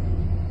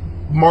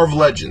 Marvel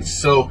Legends,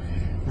 so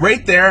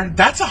right there,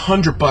 that's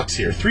 $100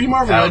 here. 3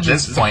 Marvel At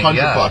Legends this is point, $100.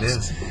 yeah, it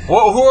is.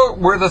 Well, who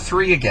were the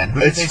 3 again? Who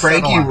did It's they settle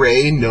Frankie on?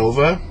 Ray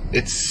Nova.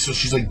 So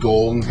she's like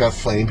gold and got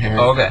flame hair.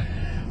 Oh, okay.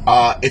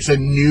 It's a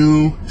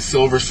new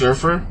Silver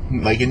Surfer,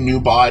 like a new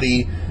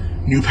body,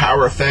 new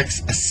power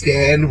effects, a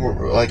stand,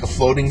 like a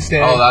floating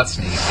stand Oh, that's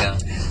neat. Yeah.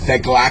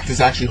 that Galactus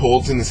actually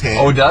holds in his hand.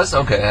 Oh, it does?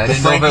 Okay. I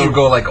didn't know if it Frankie- would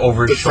go like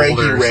over The his shoulder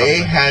Frankie or Ray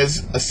something.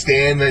 has a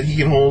stand that he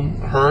can hold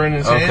her in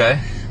his hand. Okay.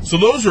 So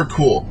those are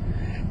cool.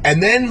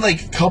 And then,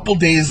 like, a couple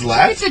days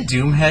left, It's a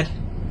Doomhead.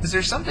 Is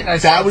there something I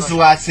saw? that was the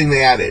last thing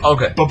they added.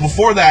 Okay. But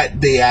before that,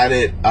 they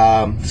added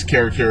this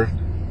character,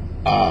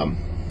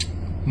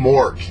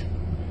 Morg.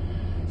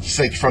 He's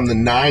like from the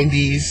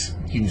 90s.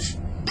 He was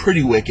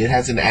pretty wicked,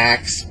 has an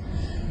axe.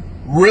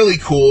 Really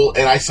cool.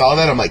 And I saw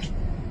that, I'm like,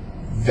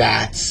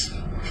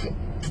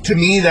 to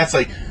me, that's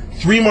like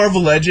 3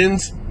 Marvel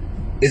Legends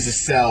is a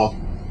sell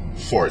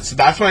for it. So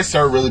that's when I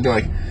started really being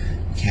like,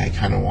 okay, I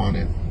kind of want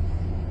it.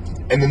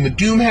 And then the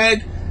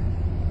Doomhead,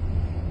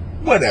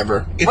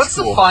 whatever. It's What's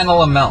cool. the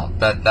final amount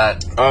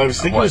that I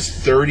was thinking it was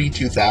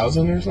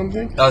 32,000 or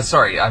something. Oh,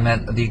 sorry, I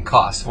meant the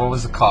cost. What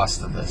was the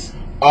cost of this?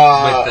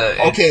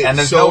 Okay, and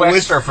there's so no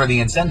extra for the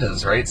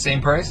incentives, right?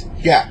 Same price?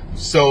 Yeah,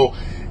 so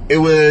it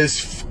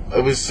was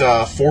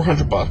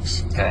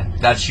 $400 Okay.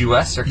 That's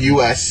US or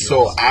US.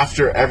 So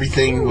after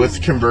everything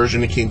with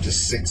conversion, it came to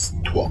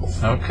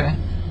 $612. Okay.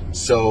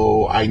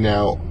 So I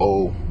now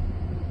owe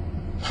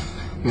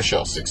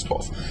Michelle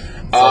 $612.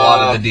 It's a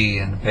lot of the D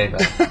in the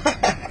payback.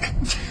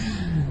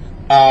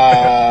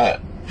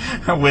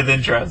 With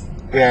interest.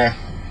 Yeah.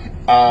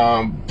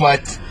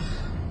 But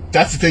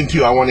that's the thing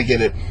too. I want to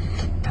get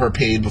her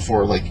paid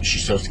before like she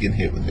starts getting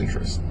hit with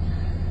interest.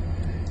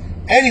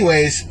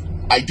 Anyways,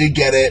 I did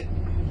get it.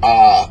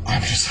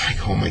 I'm just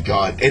like, oh my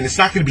god, and it's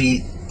gonna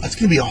be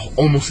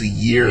almost a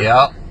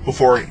year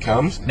before it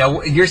comes.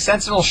 Now your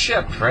Sentinel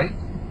shipped, right?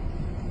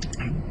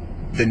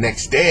 The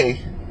next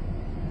day,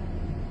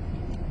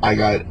 I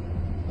got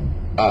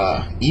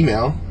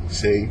email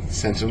saying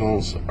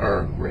Sentinels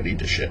are ready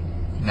to ship.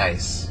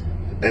 Nice.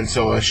 And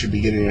so I should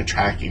be getting a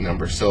tracking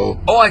number. So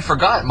I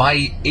forgot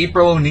my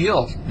April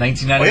O'Neil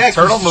 1990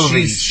 Turtle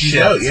movie. She's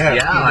out, yeah.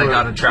 I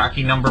got a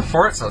tracking number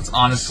for it, so it's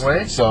on its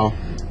way. So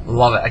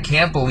love it. I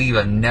can't believe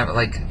I've never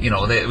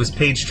it was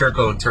Paige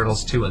Turco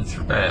Turtles 2 and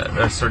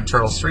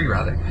Turtles 3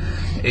 rather,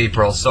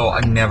 April. So I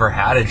never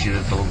had a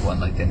Judith Hoag one.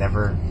 Like they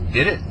never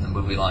did it in the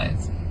movie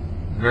lines.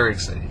 Very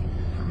exciting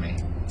for me.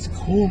 it's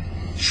cool.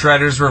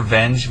 Shredder's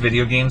Revenge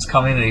video game's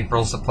coming, and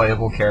April's a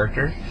playable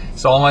character.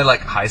 So all my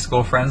high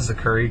school friends, the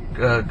Curry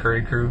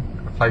crew,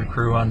 Pipe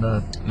crew on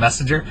the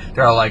Messenger,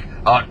 they're all like,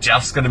 "Oh,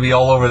 Jeff's gonna be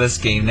all over this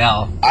game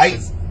now."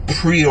 I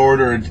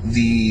pre-ordered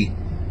the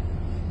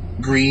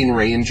Green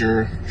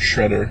Ranger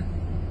Shredder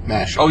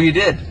mashup. Oh, you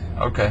did?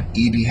 Okay.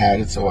 EB had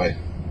it,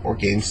 or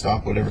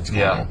GameStop, whatever it's called.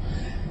 Yeah.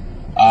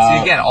 Now.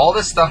 See, again, all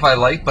this stuff I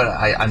like, but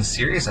I'm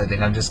serious. I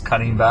think I'm just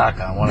cutting back.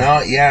 I want to.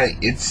 No, yeah,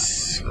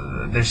 it's.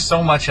 There's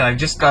so much, and I've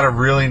just got to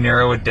really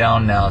narrow it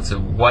down now to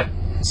what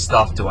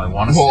stuff do I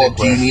want to stick with.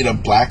 Do you need a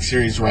Black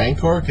Series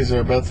Rancor? Because they're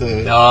about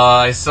to.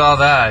 I saw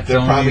that. They're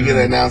probably going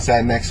to announce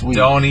that next week.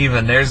 Don't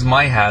even. There's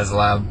my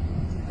HasLab.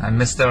 I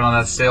missed out on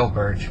that sale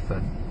barge,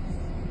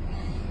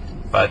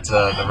 but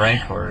the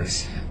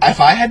Rancors.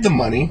 If I had the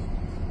money,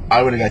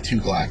 I would have got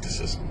 2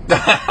 Galactuses.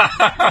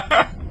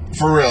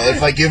 For real.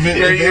 If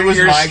it was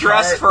you're my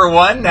stressed card, for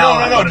one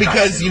now. No,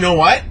 because you know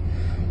what?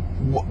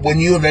 When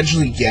you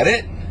eventually get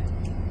it,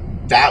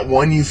 that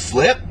one you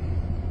flip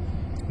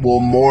will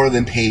more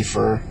than pay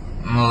for.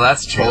 Well,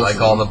 that's true. both Like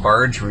of all them. the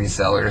barge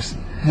resellers.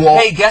 Well,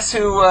 Hey, guess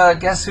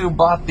who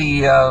bought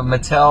the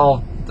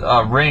Mattel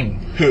ring?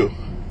 who?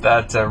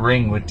 That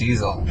ring with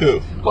Diesel.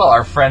 Who? Well,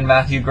 our friend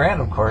Matthew Grant,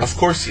 of course. Of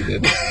course he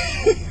did.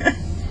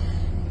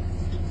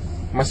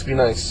 Must be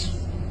nice.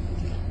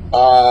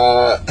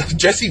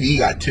 Jesse V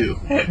got 2.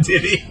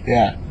 Did he?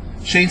 Yeah.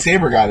 Shane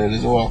Saber got it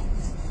as well.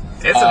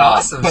 It's an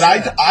awesome But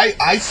set.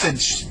 I said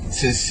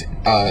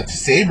to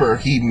Saber,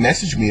 he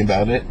messaged me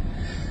about it,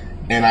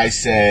 and I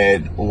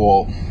said,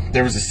 well,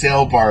 there was a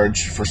sale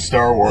barge for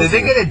Star Wars. Did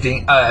they get a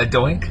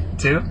doink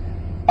too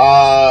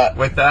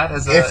with that?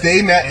 As if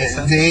they met,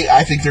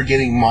 I think they're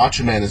getting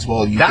Macho Man as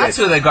well. That's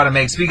who they got to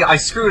make. Speaking, I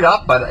screwed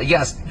up, but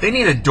yes, they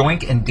need a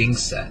doink and ding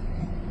set.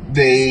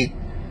 There's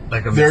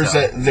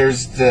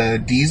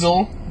the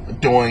Diesel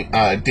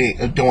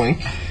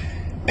doink,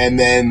 and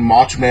then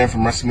Macho Man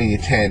from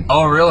WrestleMania 10.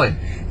 Oh, really?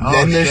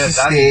 Then there's the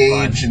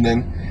stage, and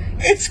then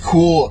it's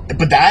cool.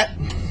 But that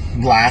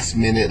last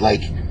minute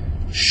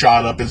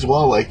shot up as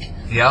well.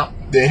 Yeah,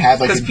 they had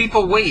because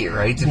people wait,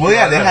 right? They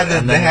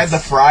had the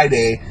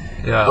Friday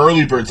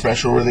early bird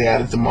special where they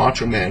added the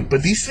Macho Man.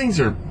 But these things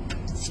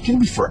it's gonna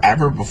be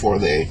forever before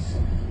they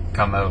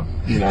come out.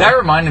 You know? That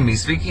reminded me.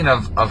 Speaking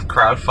of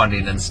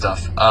crowdfunding and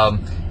stuff,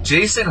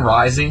 Jason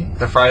Rising,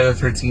 the Friday the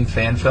 13th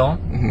fan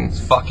film,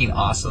 is fucking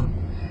awesome.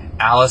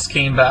 Alice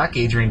came back,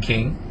 Adrian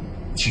King.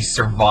 She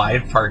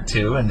survived part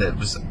 2, and it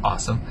was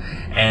awesome.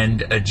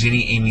 And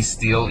Ginny Amy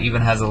Steele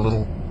even has a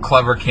little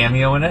clever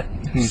cameo in it.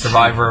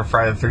 Survivor of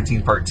Friday the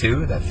 13th part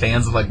 2 that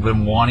fans have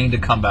been wanting to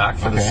come back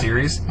for the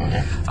series.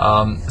 Okay.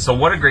 So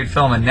what a great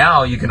film. And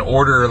now you can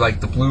order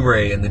the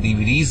Blu-ray and the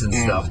DVDs and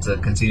stuff to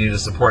continue to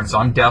support it. So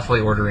I'm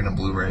definitely ordering a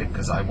Blu-ray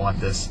because I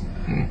want this,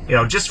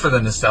 just for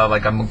the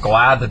nostalgia. I'm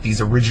glad that these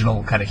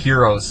original kind of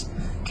heroes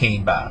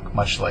came back,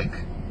 much like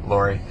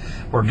Laurie.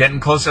 We're getting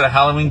closer to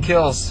Halloween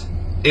Kills.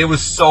 It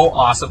was so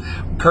awesome.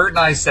 Kurt and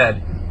I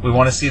said we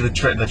want to see the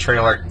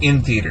trailer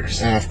in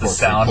theaters. And of course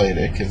they played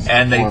it.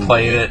 And they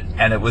played it,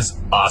 and it was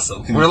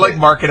awesome. We're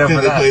marking up for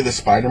that. Did they play the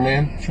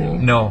Spider-Man trailer?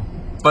 No.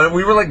 But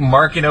we were like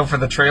marking out for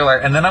the trailer,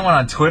 and then I went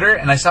on Twitter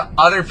and I saw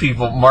other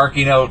people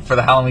marking out for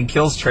the Halloween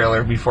Kills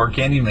trailer before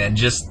Candyman,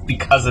 just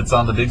because it's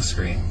on the big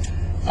screen.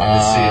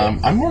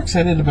 I'm more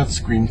excited about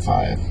Scream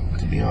 5,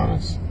 to be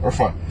honest. Or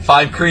 5.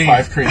 5 Cream.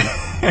 5 Cream.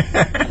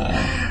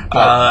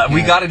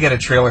 We got to get a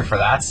trailer for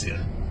that soon.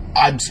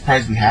 I'm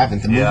surprised we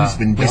haven't. The movie's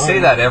been done. We say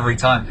that every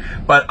time.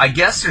 But I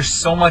guess there's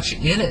so much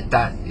in it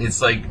that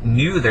it's like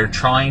new. They're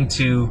trying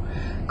to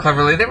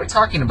cleverly. They were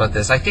talking about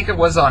this. I think it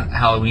was on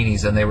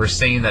Halloweenies, and they were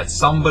saying that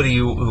somebody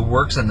who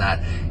works in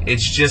that,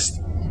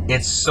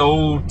 it's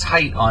so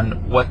tight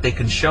on what they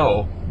can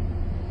show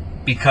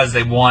because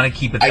they want to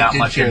keep it that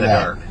much in the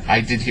dark.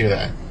 I did hear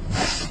that.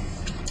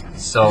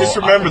 So just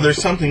remember,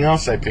 there's something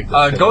else I picked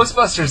up.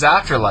 Ghostbusters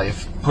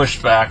Afterlife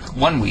pushed back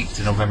 1 week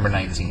to November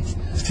 19th.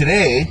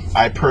 Today,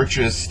 I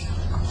purchased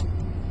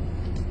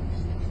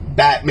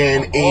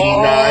Batman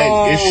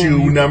 89 issue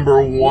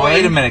number 1.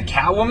 Wait a minute,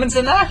 Catwoman's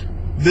in that?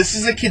 This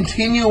is a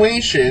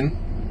continuation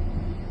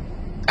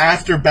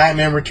after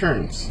Batman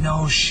Returns.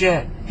 No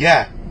shit.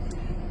 Yeah.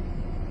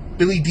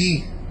 Billy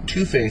D.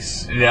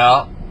 Two-Face.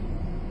 Yeah.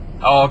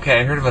 Oh, okay,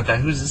 I heard about that.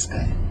 Who's this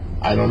guy?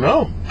 I don't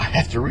know. I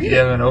have to read You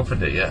it. haven't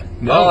opened it yet.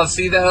 No. Oh,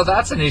 see,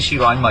 that's an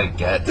issue I might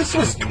get. This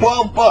was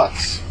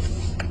 $12.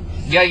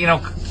 Yeah, you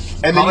know,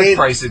 And comic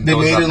price they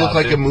goes made up it look now,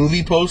 like too. a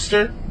movie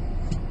poster.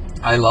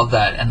 I love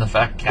that, and the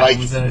fact Like,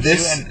 Catwoman's in it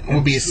this too. And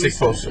would be a sick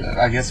poster.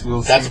 I guess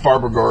we'll see. That's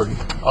Barbara Gordon.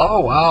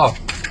 Oh, wow.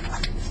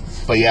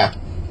 But yeah.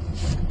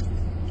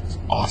 It's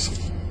awesome.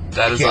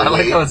 That is. Can't I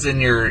like wait. how it's in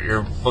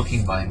your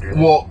booking binder.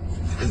 Well,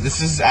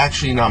 this is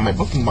actually not my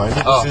booking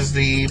binder. Oh. This is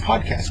the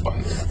podcast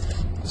binder.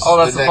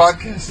 That's the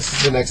podcast? This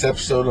is the next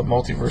episode of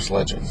Multiverse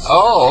Legends.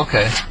 Oh,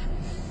 okay.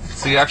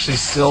 So you actually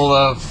still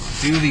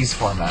do these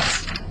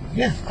formats?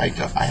 Yeah, I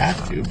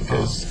have to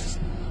because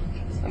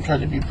I'm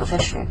trying to be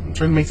professional. I'm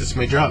trying to make this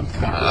my job.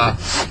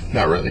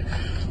 Not really.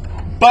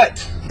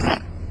 But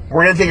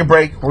we're going to take a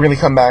break. We're going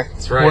to come back.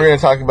 That's right. We're going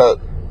to talk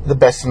about the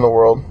best in the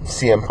world,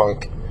 CM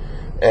Punk,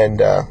 and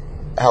a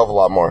hell of a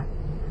lot more.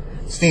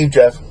 Steve,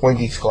 Jeff, When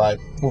Geeks Collide.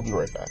 We'll be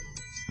right back.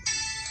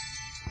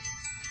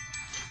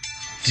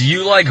 Do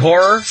you like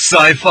horror,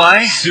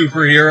 sci-fi,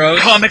 superheroes,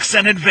 comics,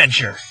 and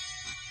adventure?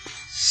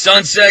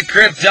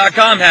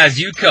 SunsetCrypt.com has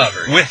you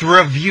covered with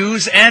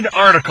reviews and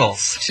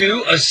articles.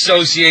 2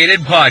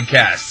 associated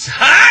podcasts.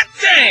 Hot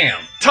damn!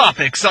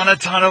 Topics on a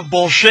ton of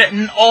bullshit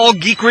and all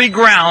geekery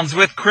grounds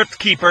with Crypt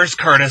Keepers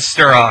Curtis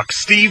Sturrock,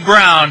 Steve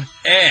Brown,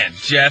 and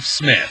Jeff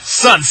Smith.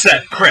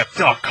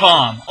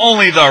 SunsetCrypt.com.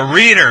 Only the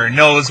reader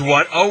knows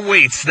what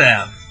awaits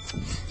them.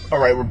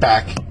 Alright, we're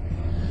back.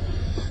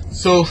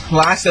 So,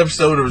 last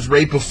episode, it was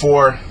right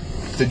before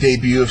the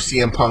debut of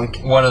CM Punk.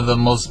 One of the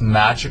most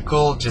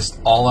magical, just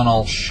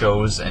all-in-all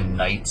shows and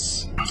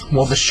nights.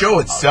 Well, the show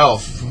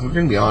itself, we're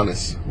going to be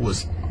honest,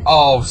 was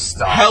Oh,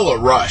 stop. hella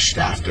rushed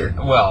after.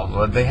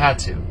 Well, they had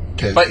to.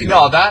 'Cause, But you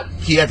no, know, that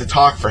he had to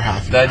talk for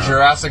half an that hour.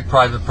 Jurassic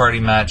Private Party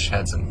match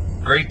had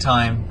some great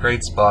time,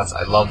 great spots.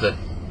 I loved it.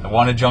 I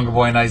wanted Jungle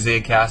Boy and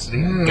Isaiah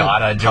Cassidy.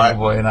 God, I Jungle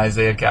Boy and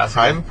Isaiah Cassidy.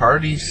 Private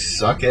Parties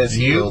suck as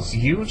heels.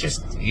 You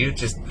just,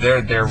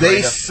 they're They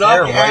right up, suck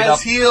they're right as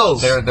up,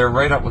 heels. They're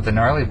right up with the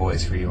gnarly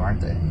boys for you,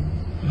 aren't they?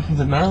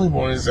 The Gnarly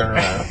Boys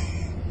are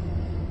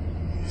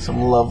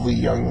some lovely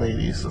young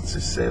ladies. Let's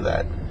just say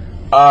that.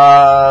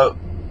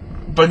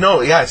 But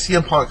no, yeah,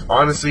 CM Punk.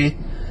 Honestly,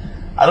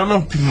 I don't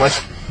know if much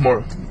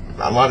more.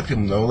 A lot of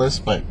people know this,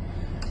 but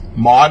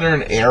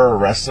modern era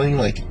wrestling,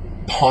 like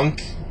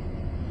Punk,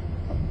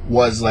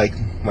 was like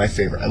my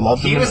favorite. I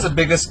loved him. He was the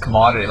biggest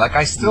commodity. Like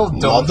I still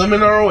loved don't him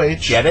in ROH.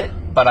 get it,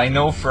 but I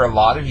know for a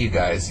lot of you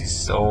guys, he's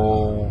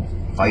so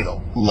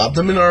vital. Loved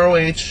him in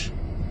ROH.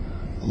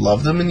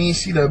 Loved him in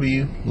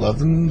ECW.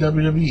 Loved him in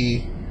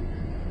WWE.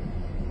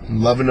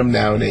 I'm loving him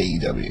now in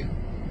AEW.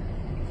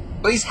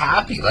 But he's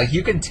happy. Like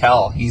you can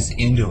tell he's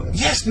into it.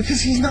 Yes,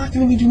 because he's not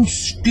going to be doing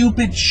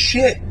stupid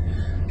shit.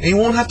 And he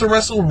won't have to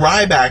wrestle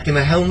Ryback in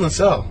a Hell in a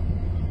Cell.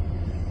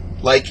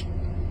 Like,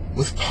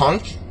 with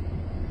Punk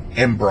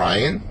and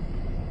Bryan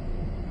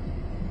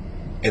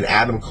and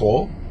Adam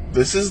Cole,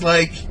 this is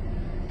like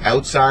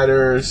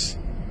Outsiders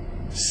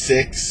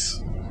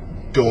 6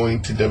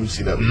 going to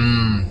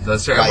WCW.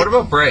 That's right. Like- What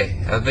about Bray?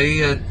 Have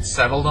they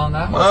settled on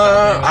that? What's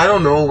happening? I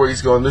don't know where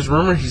he's going. There's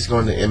rumor he's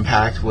going to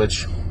Impact,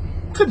 which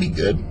could be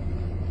good.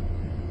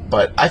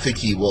 But I think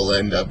he will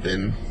end up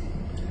in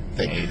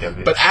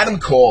AEW. But Adam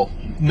Cole,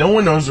 no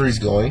one knows where he's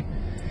going.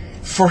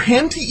 For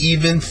him to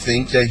even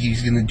think that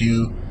he's going to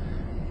do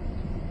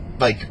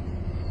like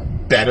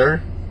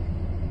better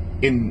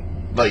in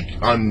like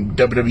on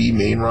WWE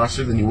main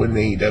roster than he would in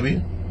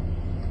AEW,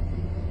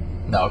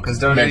 No, because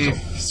WWE Mental.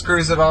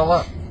 screws it all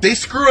up. they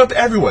screw up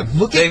everyone.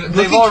 Look at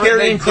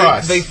Karrion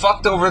Kross. They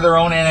fucked over their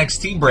own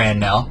NXT brand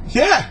now.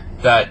 Yeah,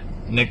 That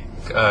Nick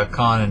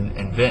Khan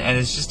and Vin, and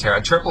it's just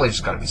terrible. Triple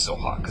H's got to be so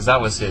hot because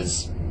that was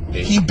his.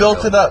 Baby. he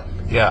built it up.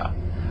 Yeah.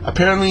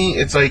 Apparently,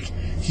 it's like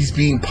he's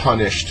being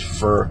punished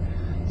for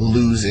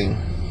losing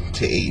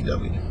to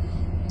AEW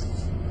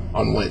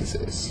on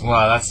Wednesdays.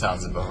 Wow, that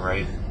sounds about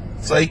right.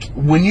 It's like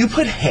when you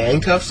put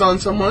handcuffs on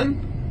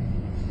someone,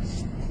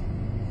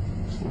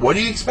 what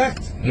do you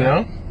expect? You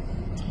know,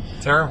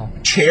 Terrible.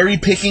 cherry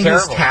picking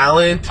his Terrible.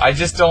 talent. I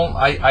just don't.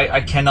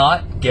 I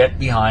cannot get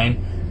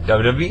behind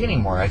WWE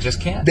anymore. I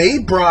just can't. They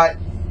brought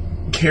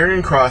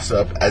Karrion Kross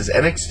up as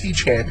NXT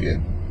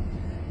champion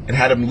and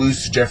had him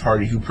lose to Jeff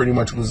Hardy, who pretty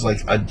much was like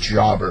a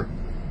jobber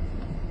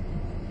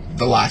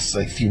the last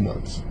like few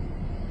months.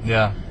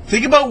 Yeah.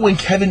 Think about when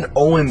Kevin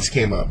Owens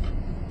came up.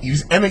 He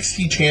was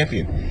NXT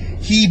champion.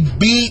 He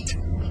beat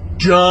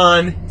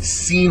John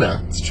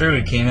Cena. It's true.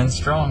 He came in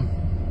strong.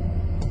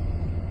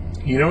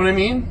 You know what I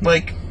mean?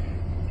 Like,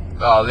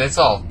 Oh, it's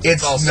all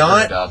It's screwed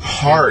not up.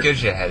 hard. It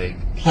gives you a headache.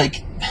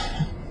 like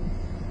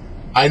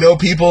I know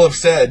people have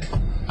said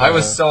I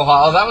was so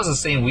hot. Oh, that was the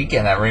same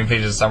weekend at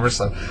Rampage and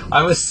SummerSlam.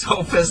 I was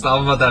so pissed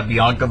off about that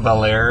Bianca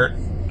Belair,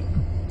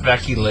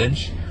 Becky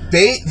Lynch.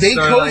 they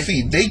Sorry,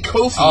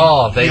 Kofi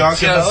Oh, they Bianca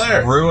just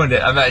Belair. ruined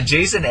it. I mean,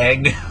 Jason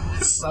Agnew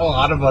was so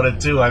hot about it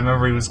too. I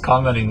remember he was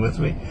commenting with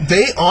me.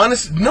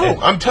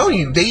 I'm telling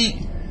you,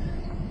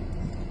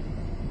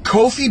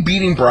 Kofi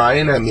beating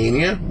Bryan at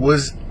Mania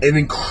was an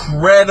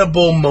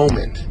incredible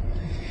moment.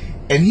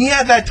 And he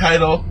had that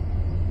title.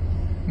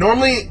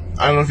 Normally,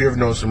 I don't know if you ever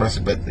noticed from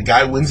wrestling, but the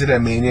guy wins it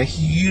at Mania,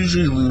 he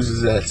usually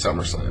loses it at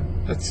SummerSlam.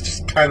 That's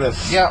just kind of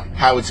Yeah.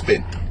 how it's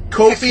been.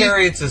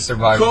 Carry it to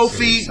Survivor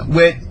Series. Kofi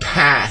went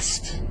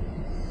past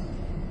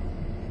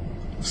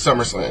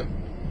SummerSlam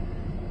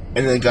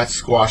and then got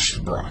squashed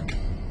to Brock.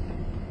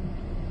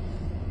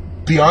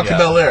 Bianca Yeah.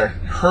 Belair,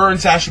 her and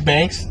Sasha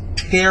Banks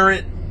tear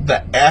it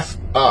the F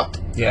up.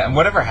 Yeah, and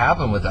whatever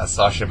happened with that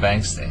Sasha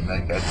Banks thing,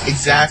 like that's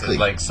Exactly.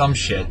 like some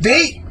shit.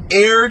 They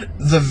aired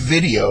the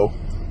video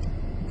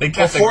They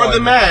kept it before the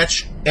going.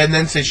 match and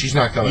then said she's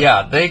not coming.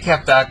 Yeah, they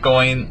kept that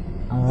going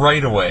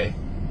right away.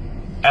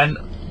 And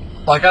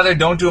like either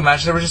don't do a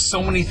match, there were just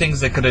so many things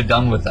they could have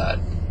done with that.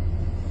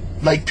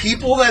 Like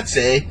people that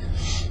say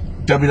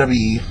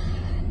WWE,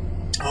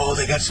 oh,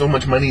 they got so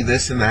much money,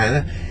 this and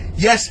that.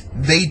 Yes,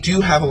 they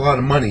do have a lot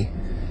of money.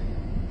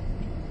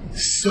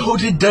 So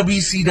did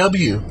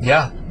WCW.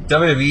 Yeah.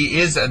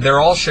 WWE they're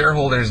all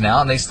shareholders now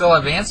and they still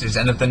have answers.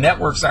 And if the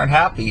networks aren't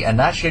happy and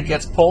that shit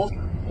gets pulled,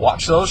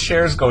 watch those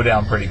shares go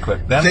down pretty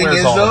quick. Then Thing where's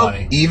is, all the though,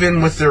 money?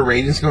 even with their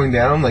ratings going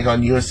down, like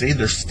on USA,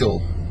 they're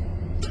still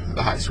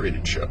the highest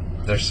rated show.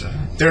 There's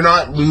They're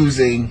not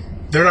losing.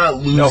 They're not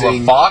losing. no,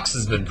 but Fox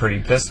has been pretty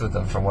pissed with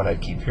them from what I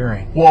keep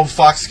hearing. Well,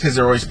 Fox, because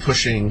they're always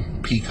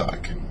pushing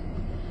Peacock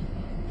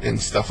and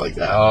stuff like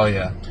that. Oh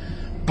yeah.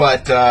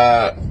 But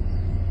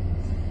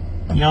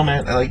you know,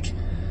 man,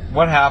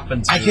 What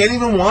happened to I can't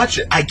even watch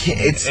it. I can't.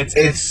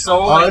 It's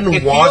so like,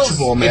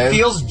 unwatchable, man. It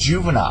feels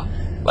juvenile.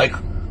 Like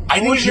I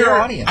who didn't is your care.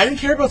 audience? I didn't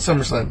care about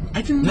SummerSlam.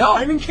 I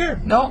didn't care.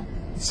 No.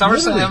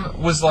 SummerSlam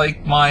was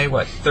like my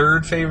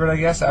third favorite, I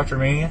guess, after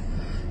Mania.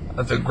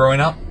 Growing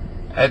up,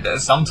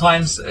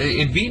 sometimes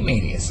it beat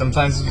Mania.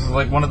 Sometimes it was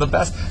like one of the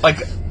best. Like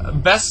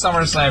best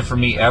SummerSlam for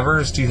me ever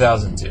is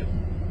 2002.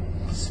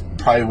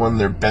 Probably one of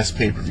their best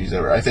pay-per-views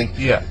ever. I think.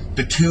 Yeah.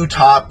 The two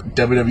top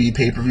WWE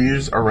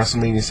pay-per-views are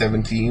WrestleMania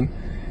 17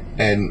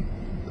 and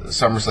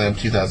SummerSlam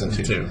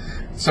 2002. Two.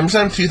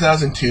 SummerSlam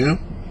 2002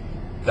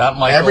 That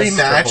Michaels Every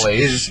match Triple H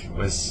is-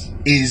 was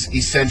is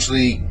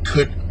essentially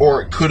could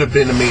have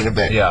been a main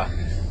event. yeah.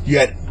 You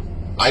had,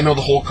 I know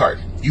the whole card.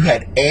 You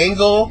had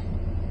Angle,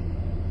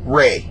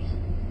 Ray.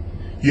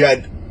 You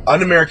had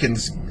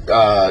Un-Americans,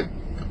 The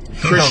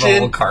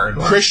whole card.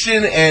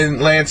 Christian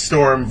and Lance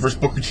Storm versus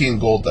Booker T and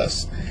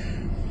Goldust.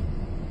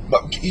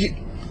 But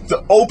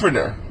the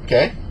opener,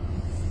 okay,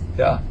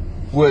 Yeah.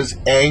 was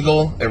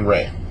Angle and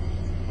Ray.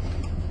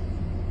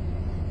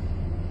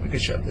 We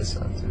could shut this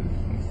out too.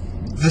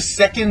 The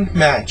second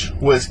match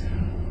was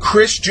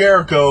Chris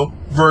Jericho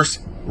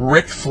versus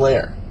Ric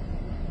Flair.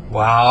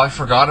 Wow, I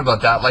forgot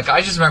about that. Like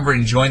I just remember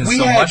enjoying this We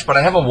so had much, but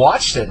I haven't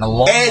watched it in a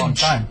long Edge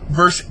time.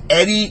 versus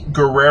Eddie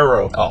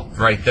Guerrero. Oh,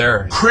 right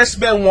there. Chris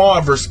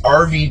Benoit versus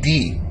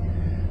RVD.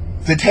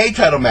 The tag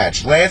title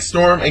match, Lance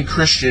Storm and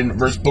Christian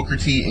versus Booker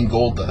T and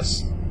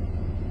Goldust.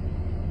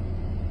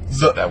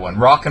 The That one,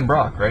 Rock and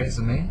Brock, right? Is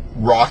it me?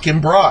 Rock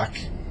and Brock.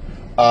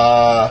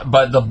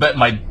 But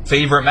my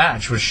favorite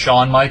match was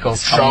Shawn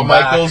Michaels. Shawn coming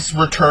back. Michaels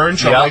return,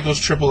 Shawn Yep. Michaels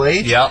Triple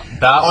H. Yep,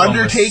 that one was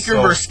Undertaker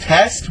so- versus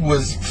Test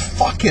was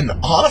fucking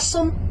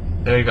awesome.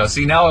 There you go.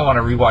 See, now I want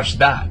to rewatch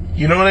that.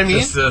 You know what I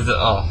mean?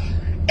 Oh,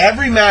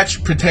 Every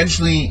match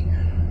potentially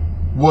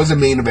was a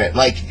main event.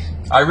 Like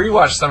I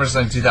rewatched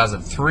SummerSlam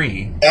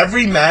 2003.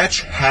 every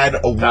match had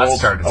a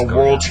started to go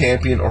world down.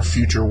 champion or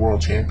future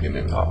world champion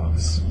in it. Oh, it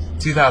was,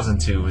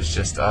 2002 was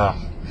just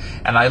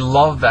and I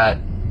love that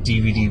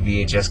DVD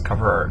VHS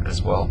cover art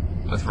as well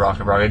with Rock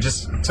and Brock. It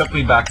just took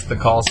me back to the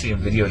Coliseum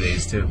video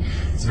days too.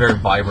 It's very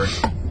vibrant.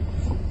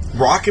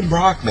 Rock and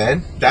Brock,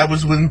 man. That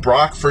was when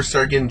Brock first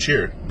started getting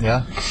cheered.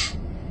 Yeah.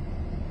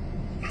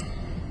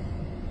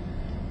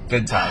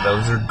 Good time.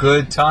 Those are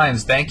good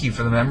times. Thank you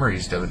for the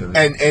memories, WWE.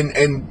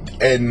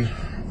 And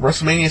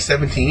WrestleMania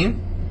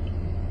 17,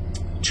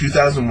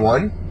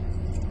 2001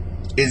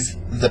 is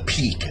the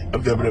peak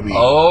of WWE.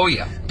 Oh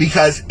yeah.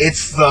 Because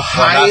it's the Well,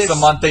 highest. that's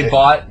the month they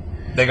bought.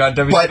 They got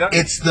WCW. But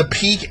it's the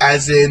peak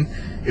as in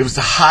It was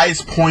the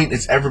highest point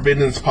it's ever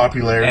been in its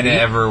popularity. And it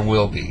ever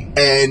will be.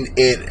 And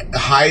it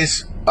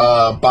highest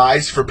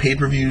buys for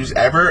pay-per-views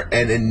ever,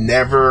 and it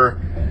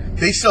never...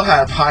 They still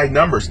have high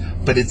numbers,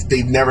 but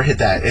they've never hit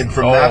that. And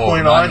from that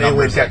point on, it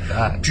went down. Like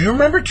that. Do you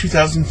remember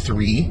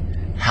 2003,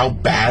 how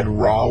bad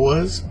Raw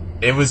was?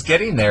 It was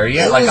getting there,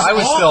 yeah. It Like, was I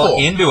was awful. still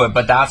into it,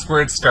 but that's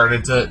where it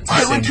started to I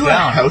sink went to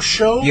down. a house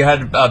show. You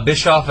had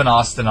Bischoff and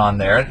Austin on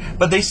there,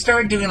 but they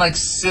started doing, like,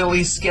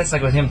 silly skits,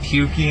 like with him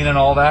puking and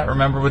all that.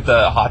 Remember with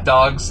the hot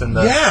dogs and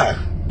the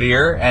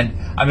beer? And,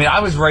 I mean, I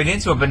was right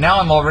into it, but now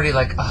I'm already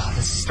like, oh,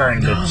 this is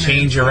starting to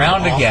change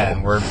around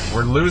again. We're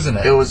losing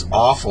it. It was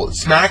awful.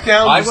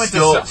 SmackDown was I went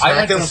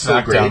to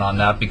still great. SmackDown on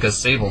that because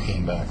Sable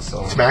came back,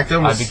 so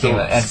SmackDown was still...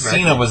 and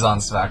Cena was on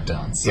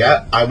SmackDown. So.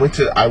 Yeah, I went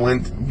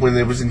when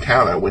it was in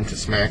town, I went to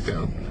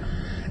SmackDown.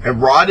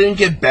 And Raw didn't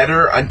get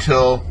better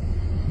until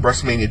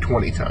WrestleMania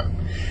 20 time.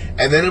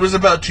 And then it was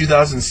about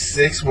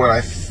 2006 when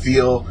I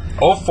feel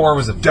 04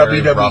 was a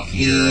very WWE... rough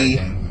year, I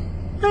think.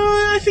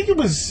 I think it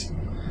was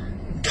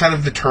kind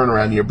of the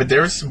turnaround year, but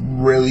there was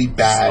really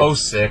bad...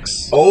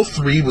 06.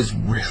 03 was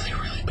really,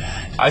 really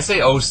bad. I say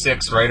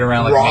 06, right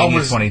around like Raw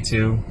Mania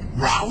 22.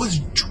 Raw was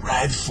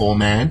dreadful,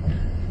 man.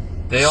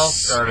 They all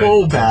started...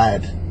 So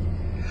bad.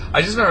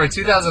 I just remember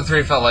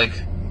 2003 felt like...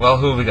 Well,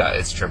 who have we got?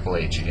 It's Triple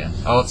H again.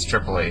 Oh, it's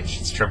Triple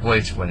H. It's Triple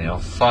H winning. Oh,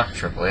 fuck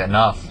Triple H.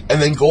 Enough.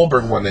 And then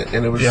Goldberg won it,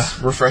 and it was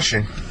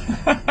refreshing.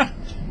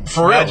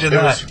 For real. Imagine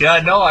that. Yeah,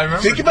 no, I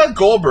remember. Think about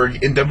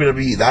Goldberg in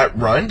WWE, that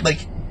run. Like,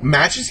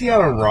 matches he had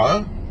on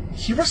Raw,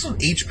 he wrestled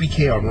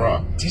HBK on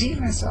Raw. Did he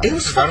even say It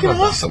was fucking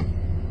awesome.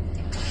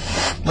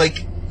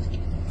 Like,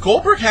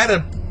 Goldberg had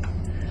a...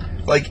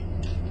 Like,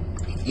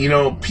 you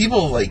know,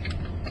 people, like,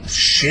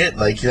 shit,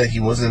 like he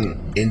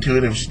wasn't into it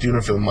and was just doing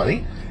it for the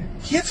money.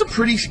 He had some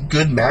pretty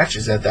good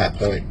matches at that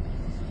point.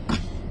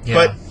 Yeah.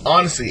 But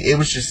honestly, it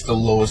was just the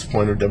lowest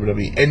point of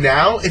WWE. And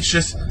now it's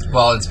just...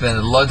 Well, it's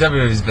been low.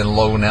 WWE's been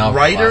low now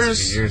writers, for the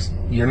last few years.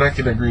 You're not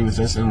going to agree with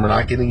this, and we're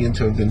not getting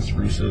into a Vince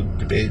Russo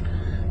debate,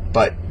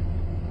 but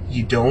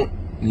you don't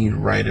need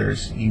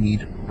writers. You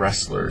need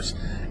wrestlers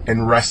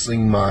and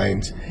wrestling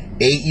minds.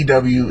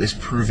 AEW is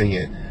proving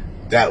it.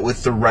 That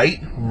with the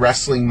right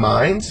wrestling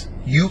minds,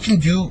 you can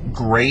do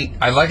great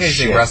I like how you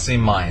say shit.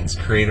 wrestling minds,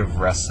 creative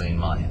wrestling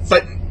minds.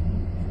 But...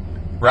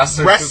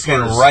 Wrestlers who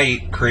can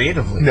write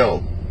creatively.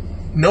 No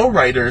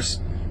writers.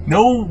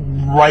 No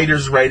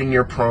writers writing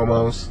your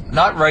promos.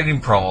 Not writing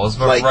promos,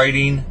 but like,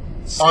 writing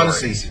stories.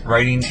 Honestly,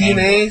 writing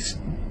TNA's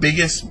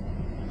biggest...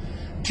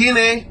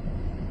 TNA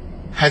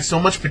had so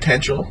much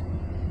potential,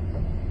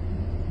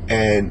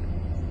 and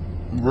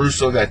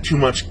Russo got too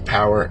much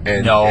power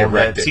and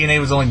wrecked it. TNA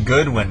was only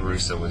good when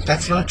Russo was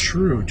That's not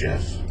true,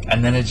 Jeff.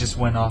 And then it just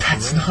went off.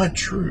 That's not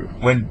true.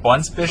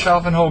 Once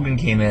Bischoff and Hogan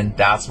came in,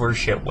 that's where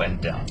shit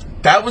went down.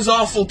 That was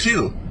awful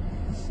too.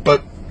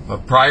 But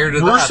prior to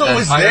Russo that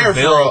was there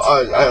for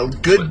a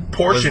good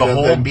portion of the of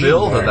whole them being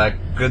build there. of that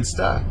good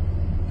stuff.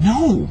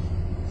 No.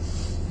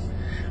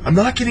 I'm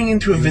not getting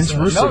into a Vince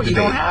Russo debate.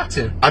 No, you don't have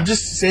to. I'm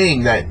just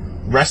saying that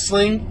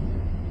wrestling,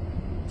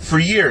 for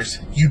years,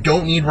 you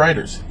don't need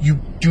writers. You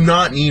do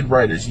not need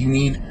writers. You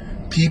need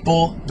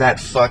people that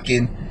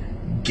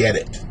fucking get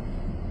it.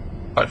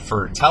 But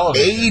for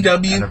television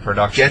AEW and a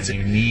production, gets it.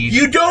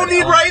 you don't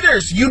need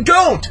writers. You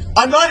don't.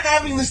 I'm not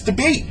having this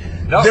debate.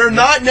 No, They're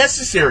not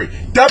necessary.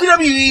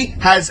 WWE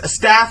has a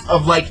staff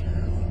of like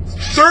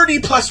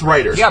 30 plus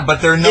writers. Yeah,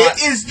 but they're not.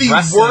 It is the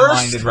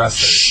wrestling-minded worst wrestlers.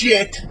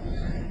 shit.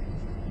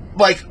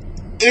 Like,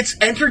 it's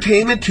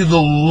entertainment to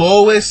the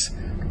lowest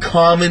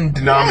common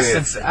denominator.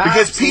 Yes, it's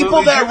because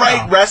people that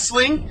write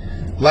wrestling,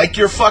 like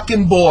your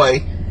fucking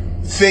boy,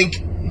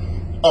 think,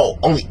 oh,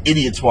 only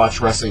idiots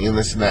watch wrestling and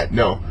this and that.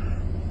 No.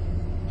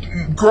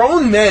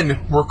 Grown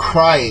men were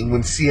crying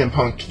when CM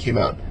Punk came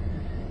out.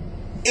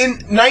 In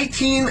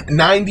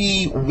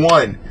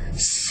 1991,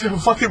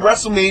 fucking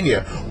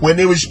WrestleMania, when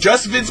it was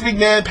just Vince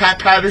McMahon, Pat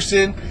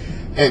Patterson,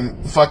 and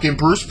fucking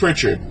Bruce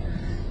Pritchard.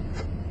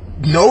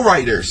 No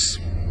writers.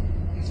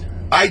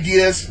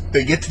 Ideas,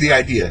 they get to the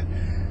idea.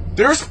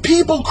 There's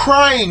people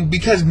crying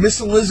because Miss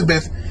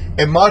Elizabeth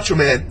and Macho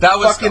Man That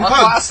was fucking a hugged.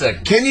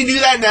 classic. Can you do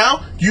that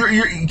now?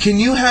 Can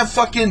you have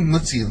fucking...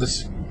 Let's see,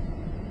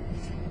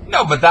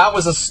 No, but that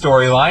was a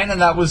storyline,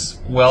 and that was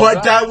But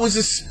done. that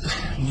was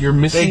You're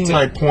missing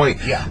my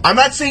point. Yeah. I'm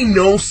not saying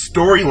no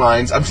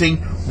storylines. I'm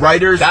saying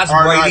writers That's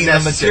are writing not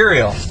the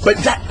necessary. material. But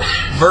that...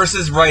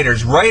 Versus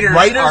writers. Writers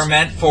are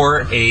meant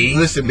for a...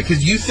 Listen,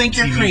 because you think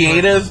you're TV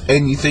creative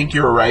and you think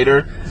you're a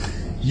writer,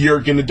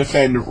 you're going to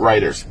defend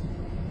writers.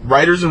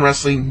 Writers in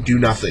wrestling do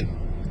nothing.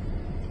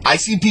 I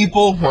see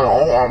people,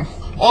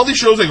 all these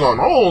shows, they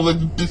go,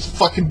 this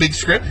fucking big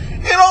script.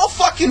 It all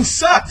fucking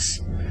sucks.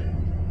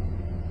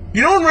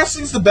 You know when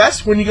wrestling's the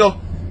best? When you go,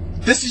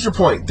 this is your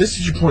point, this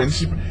is your point,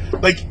 this is your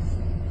point. Like,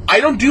 I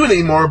don't do it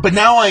anymore, but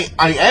now I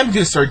am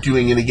going to start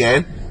doing it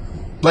again.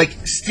 Like,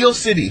 Steel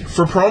City.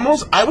 For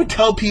promos, I would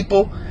tell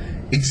people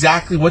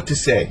exactly what to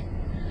say.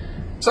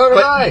 So did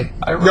But- I.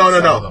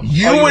 No.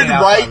 You would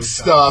write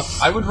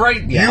stuff. I would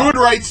write, yeah. You would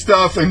write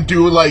stuff and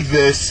do it like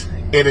this,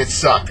 and it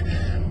sucked.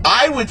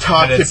 I would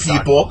talk And to it sucked.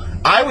 people.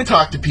 I would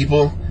talk to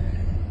people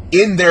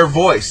in their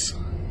voice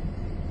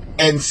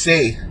and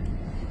say,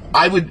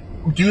 I would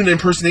do an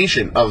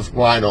impersonation of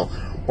Lionel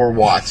or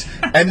Watts,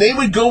 and they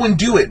would go and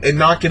do it and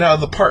knock it out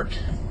of the park.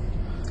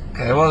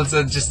 Okay, well, it's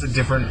just a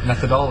different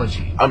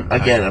methodology. I'm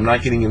not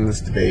getting in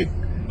this debate.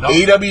 No.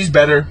 AEW's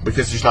better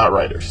because there's not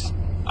writers.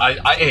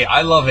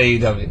 I love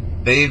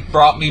AEW. They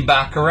brought me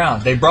back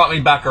around. They brought me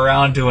back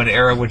around to an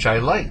era which I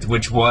liked,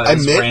 which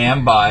was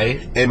ran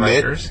by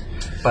writers,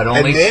 but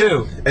only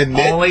two.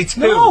 Only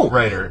two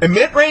writers.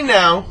 Admit right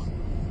now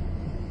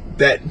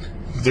that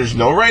there's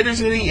no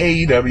writers in the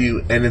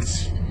AEW, and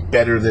it's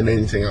better than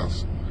anything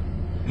else.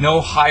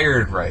 No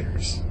hired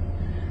writers,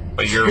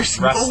 but your There's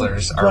no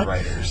wrestlers are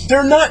writers.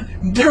 They're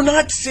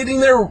not sitting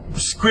there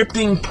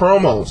scripting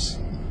promos.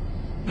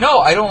 No,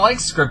 I don't like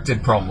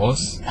scripted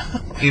promos.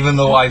 Even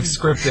though I've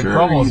scripted Sure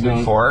promos you don't.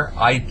 before,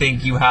 I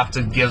think you have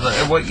to give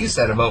what you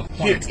said about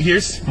points.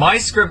 Here's My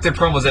scripted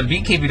promos at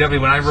BKBW,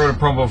 when I wrote a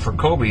promo for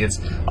Kobe, it's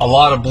a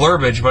lot of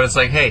blurbage, but it's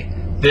like, hey,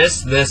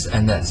 this,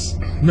 and this.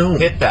 no.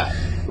 Hit that.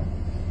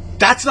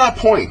 That's not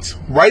points.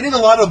 Writing a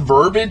lot of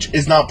verbiage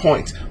is not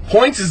points.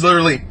 Points is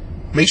literally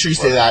make sure you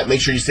say that,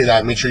 make sure you say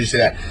that, make sure you say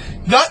that.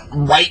 Not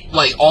write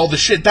like all the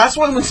shit. That's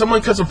why when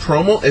someone cuts a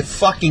promo, it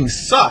fucking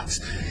sucks.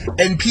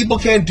 And people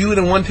can't do it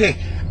in one take.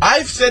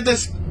 I've said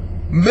this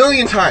a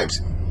million times.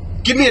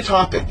 Give me a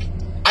topic.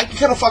 I can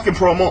cut a fucking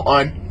promo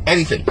on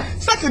anything.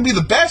 It's not going to be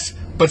the best,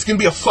 but it's going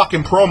to be a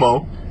fucking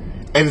promo.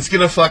 And it's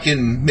going to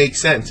fucking make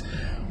sense.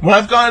 When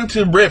I've gone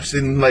to rips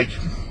and like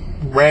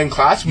ran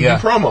class, we do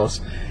promos.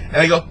 And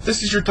I go,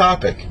 this is your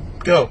topic.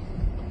 Go.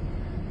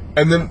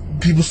 And then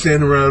people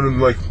stand around and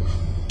like,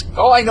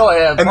 Oh, I know.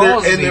 and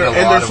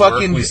they're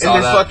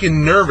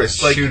fucking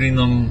nervous. Like shooting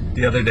them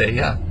the other day,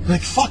 yeah.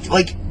 like fuck,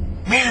 like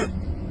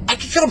man, I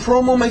could cut a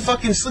promo on my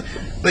fucking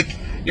like.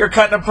 You're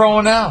cutting a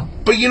promo now.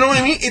 But you know what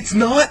I mean? It's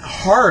not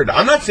hard.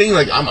 I'm not saying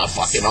like I'm a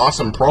fucking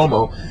awesome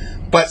promo,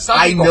 but Some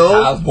I people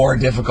know. have more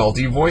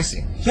difficulty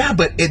voicing. Yeah,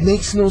 but it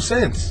makes no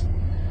sense.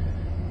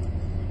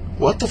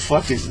 What the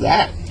fuck is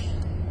that?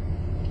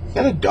 Is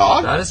that a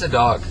dog? That is a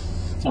dog.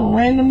 It's a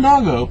random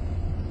doggo.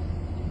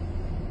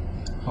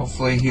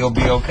 Hopefully he'll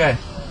be okay.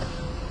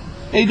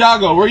 Hey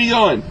doggo, where you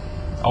going?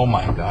 Oh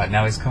my god,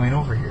 now he's coming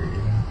over here.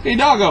 Hey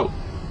doggo.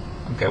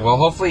 Okay, well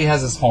hopefully he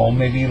has his home.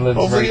 Maybe he lives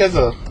Hopefully he has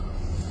a.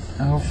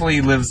 Hopefully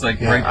he lives like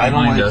right I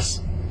don't behind like-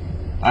 us.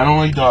 I don't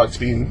like dogs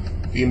being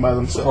by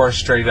themselves. Or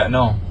straight up.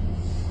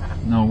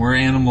 No, we're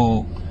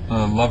animal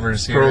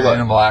lovers here. Pro-life.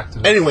 Animal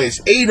activists. Anyways,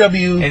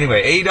 AEW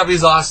Anyway,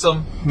 AEW's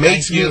awesome.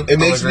 makes Thank you. it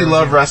makes me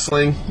love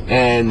wrestling,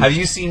 and Have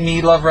you seen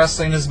me love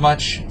wrestling as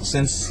much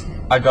since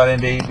I got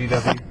into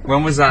AEW?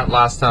 When was that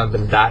last time I've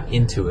been that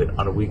into it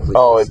on a weekly?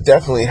 oh, it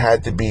definitely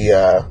had to be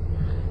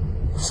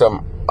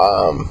some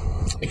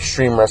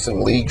Extreme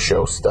Wrestling League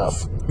show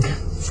stuff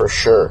for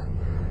sure.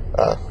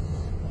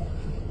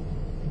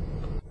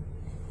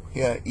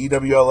 Yeah,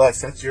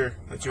 EWLS. That's your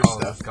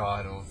stuff.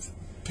 God,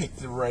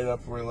 Picked it right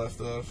up where I left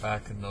off.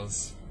 back in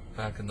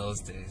those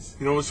days.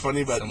 You know what's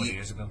funny about So many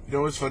years ago. You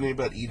know what's funny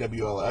about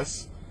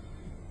EWLS?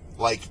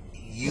 Like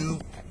you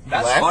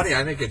That's left- funny.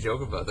 I make a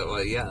joke about that.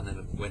 Well, yeah, and then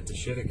it went to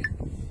shit again.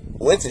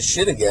 went to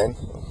shit again.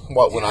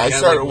 What when I Yeah,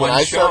 started like when one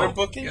I show. started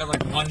booking? Yeah,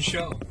 like one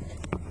show.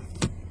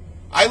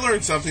 I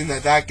learned something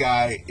that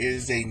guy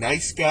is a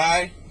nice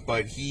guy,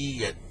 but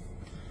he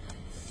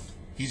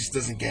just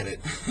doesn't get it.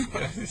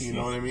 You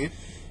know what I mean?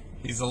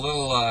 He's a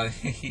little.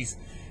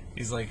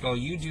 He's like, oh,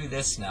 you do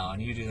this now,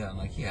 and you do that. I'm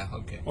like, yeah,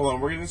 okay. Hold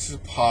on, we're gonna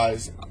just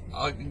pause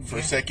for a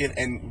Yeah. second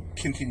and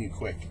continue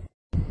quick.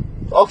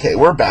 Okay,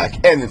 we're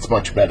back, and it's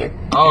much better.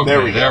 Okay,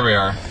 there we go. we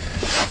are.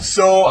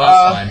 So,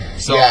 That's fine.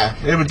 So, yeah,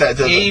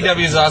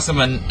 AEW is awesome,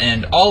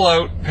 and All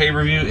Out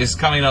pay-per-view is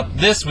coming up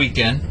this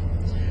weekend.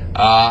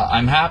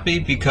 I'm happy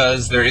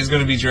because there is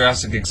going to be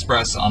Jurassic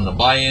Express on the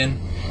buy-in,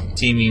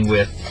 teaming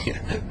with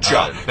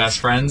Best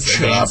Friends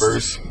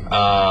Jobbers. against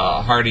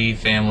Hardy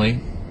Family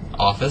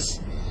Office.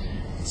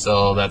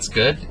 So that's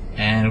good.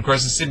 And of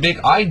course, it's big.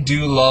 I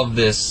do love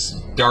this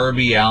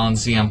Darby Allin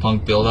CM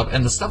Punk build-up,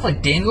 and the stuff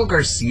like Daniel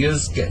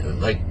Garcia's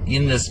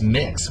in this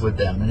mix with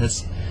them, and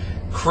it's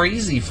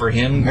crazy for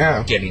him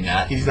getting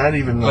that. He's not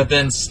even. But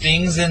then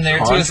Sting's in there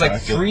too. It's like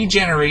Contracted. 3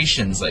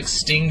 generations, like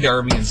Sting,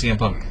 Darby, and CM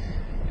Punk,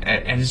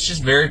 and it's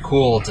just very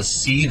cool to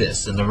see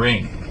this in the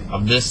ring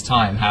of this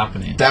time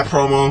happening. That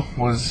promo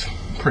was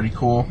pretty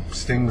cool.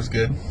 Sting was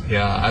good.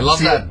 Yeah, I love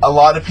that. A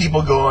lot of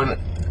people going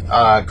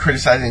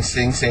criticizing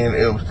Sting, saying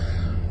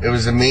it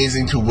was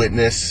amazing to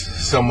witness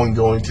someone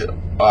going to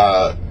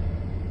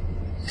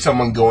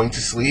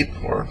sleep,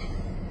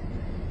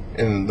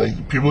 and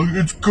like people are like,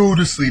 it's go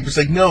to sleep. It's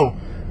like, no,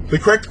 the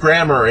correct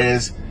grammar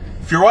is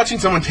if you're watching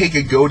someone take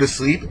a go to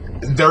sleep,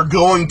 they're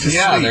going to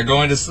Yeah, sleep. they're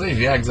going to sleep.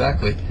 Yeah,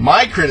 exactly.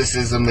 My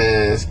criticism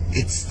is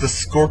it's the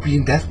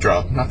Scorpion Death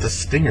Drop, not the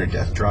Stinger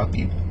Death Drop,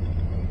 you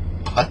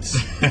putz.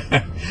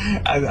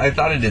 I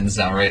thought it didn't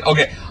sound right.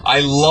 Okay, I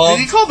love.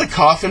 Did he call the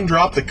coffin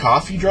drop the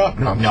coffee drop?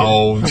 No, I'm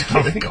No,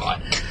 kidding. oh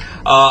God.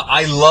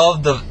 I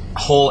love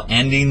whole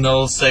ending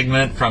though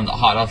segment from the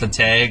Hot Off the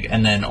Tag,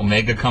 and then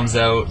Omega comes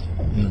out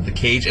in the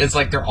cage. It's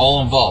like they're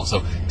all involved.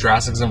 So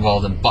Jurassic's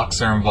involved, and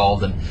Bucks are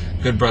involved, and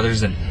Good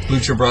Brothers and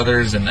Lucha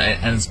Brothers, and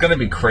it's gonna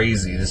be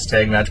crazy, this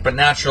tag match. But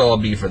natural will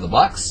be for the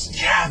Bucks.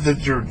 Yeah, the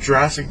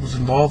Jurassic was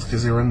involved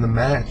because they were in the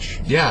match.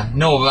 Yeah,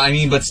 no, I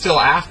mean, but still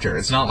after.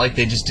 It's not like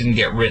they just didn't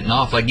get written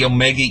off. Like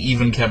Omega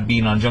even kept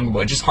being on Jungle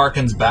Boy. It just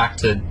harkens back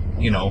to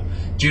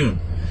June.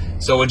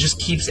 So it just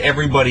keeps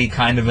everybody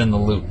kind of in the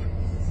loop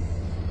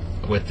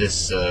with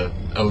this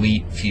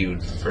elite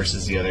feud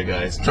versus the other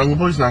guys. Jungle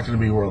Boy's not going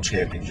to be world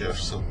champion, Jeff,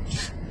 so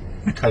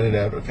cut it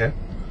out, okay?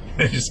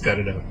 They just cut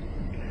it out.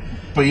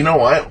 But you know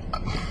what?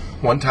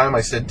 One time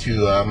I said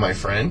to my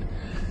friend,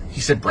 he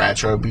said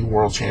Bradshaw would be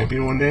world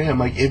champion one day. I'm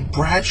like, if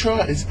Bradshaw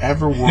is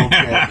ever world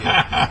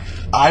champion,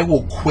 I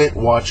will quit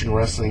watching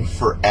wrestling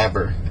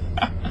forever.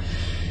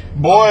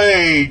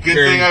 Boy, good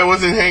thing I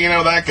wasn't hanging out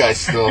with that guy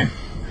still.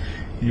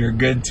 Your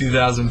good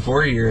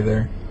 2004 year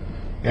there.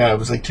 Yeah, it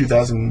was like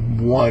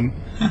 2001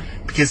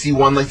 because he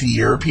won like the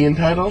European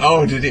title.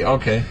 Oh, did he?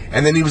 Okay.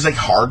 And then he was like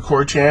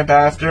hardcore champ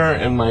after,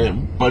 and my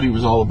buddy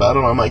was all about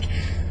him. I'm like,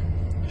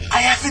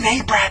 I effing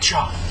hate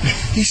Bradshaw.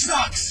 He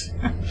sucks.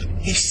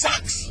 He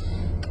sucks.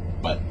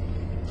 But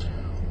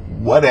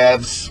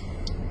whatevs.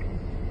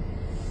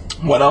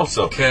 What else?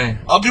 Okay.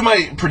 I'll do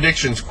my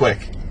predictions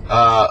quick.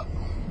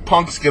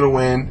 Punk's gonna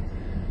win.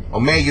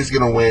 Omega's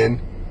gonna win.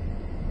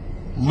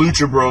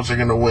 Lucha Bros are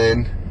gonna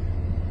win.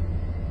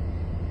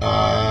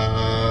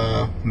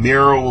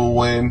 Miro will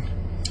win.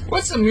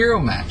 What's the Miro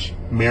match?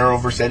 Miro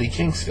versus Eddie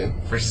Kingston.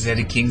 Versus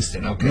Eddie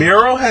Kingston, okay.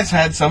 Miro has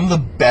had some of the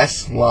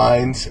best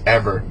lines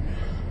ever.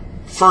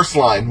 First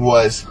line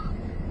was,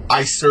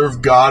 I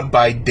serve God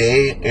by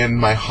day and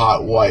my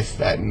hot wife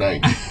at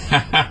night.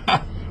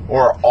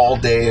 Or all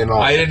day and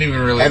all. I didn't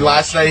even really. And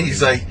last night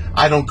he's like,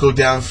 I don't go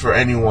down for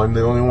anyone.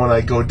 The only one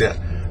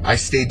I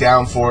stay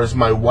down for is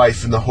my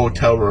wife in the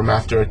hotel room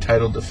after a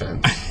title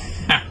defense.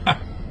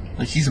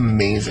 Like, he's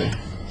amazing.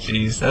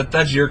 Jeez,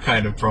 that's your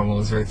kind of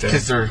promos right there.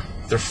 Because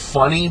they're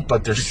funny,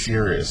 but they're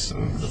serious.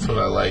 And that's what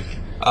I like.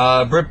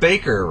 Britt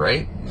Baker,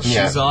 right?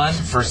 She's on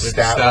for with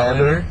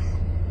Statlander.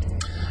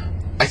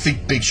 I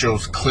think Big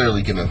Show's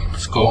clearly gonna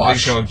squash.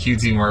 Big Show and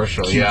QT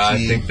Marshall. QT. Yeah, I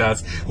think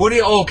that's.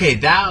 Okay,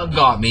 that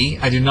got me.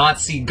 I do not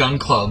see Gun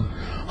Club.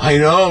 I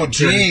know,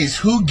 jeez,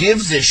 who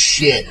gives a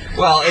shit?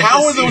 Well,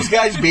 how are those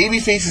guys baby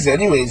faces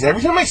anyways?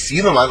 Every time I see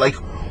them, I like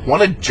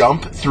want to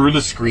jump through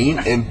the screen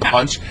and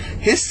punch.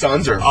 His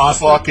sons are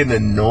fucking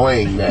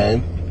annoying,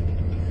 man.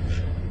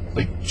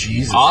 Like,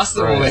 Jesus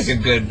Austin will Christ. make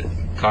a good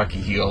cocky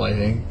heel, I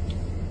think.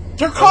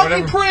 They're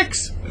cocky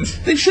pricks.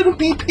 They shouldn't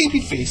be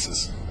baby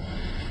faces.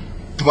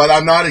 But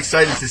I'm not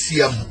excited to see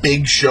a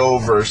Big Show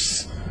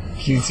versus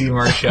QT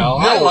Marshall.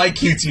 No, I like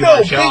QT no,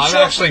 Marshall. Big I'm Show-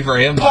 actually for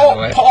him, by the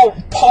way.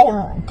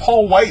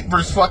 Paul White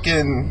versus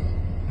fucking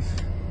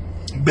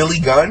Billy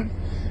Gunn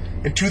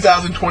in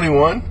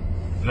 2021.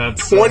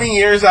 That's 20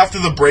 years after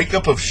the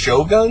breakup of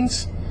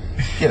Shoguns?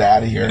 Get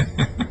out of here.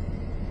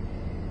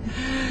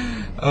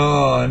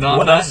 Oh, no.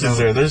 What else is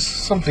there? There's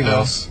something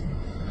else.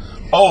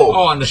 Oh,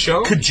 on the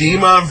show?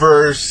 Kojima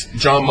versus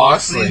John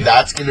Moxley. Moxley.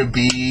 That's going to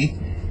be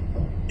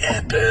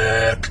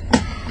epic.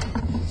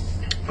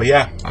 But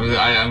yeah.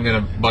 I'm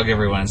going to bug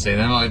everyone and say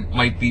that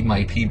might be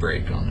my pee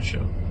break on the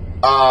show.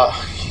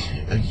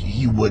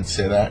 You would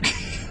say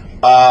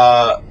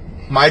that.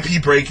 My pee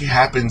break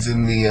happens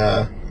in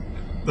the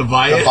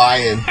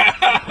buy-in.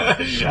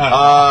 Shut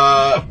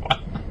up.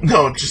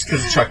 No, just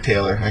because of Chuck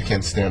Taylor. I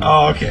can't stand him.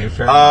 Oh, okay,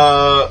 fair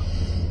enough.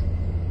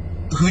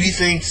 Who do you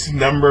think's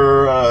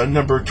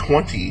number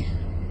 20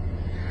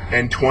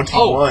 and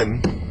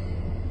 21?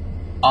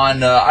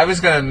 I was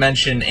going to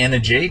mention Anna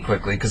Jay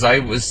quickly because I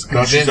was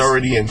convinced she's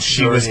already in.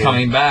 she was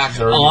coming back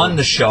on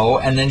the show,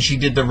 and then she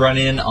did the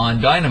run-in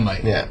on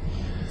Dynamite. Yeah.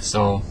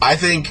 So I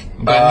think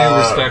got new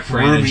respect for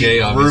Anna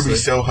Jay, obviously. Ruby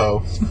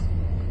Soho.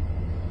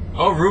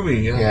 Oh, Ruby,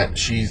 Yeah,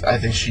 I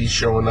think she's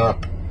showing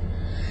up.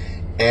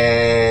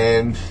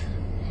 And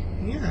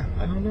yeah,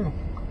 I don't know.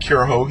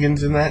 Kira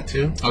Hogan's in that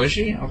too. Oh, is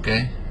she?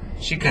 Okay.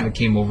 She kind of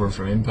came over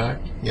from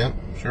Impact. Yep,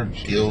 sure.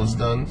 Deal was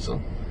done.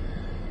 So,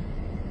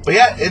 but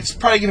yeah, it's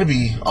probably gonna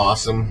be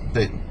awesome.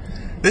 But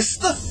this is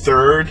the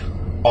third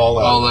All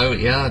Out. All Out,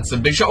 yeah. It's a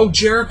big show. Oh,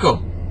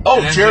 Jericho.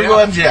 Oh, And Jericho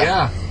MJF.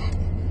 Yeah.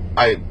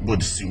 I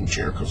would assume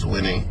Jericho's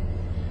winning.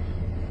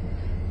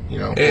 You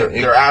know, They're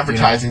they're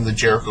advertising the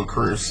Jericho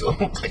Cruise, so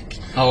like,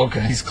 Oh,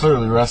 okay. he's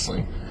clearly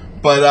wrestling.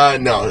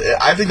 But no,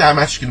 I think that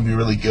match is going to be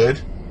really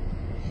good.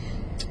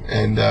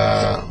 And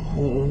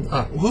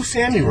who's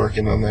Sammy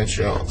working on that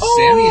show?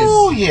 Sammy is.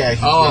 Oh yeah,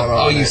 he's not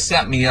on you it.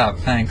 set me up.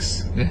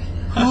 Thanks.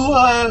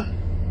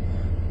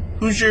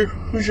 Who's your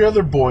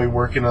other boy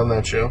working on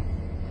that show?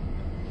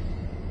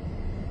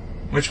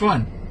 Which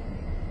one?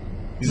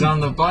 He's on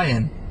the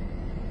buy-in.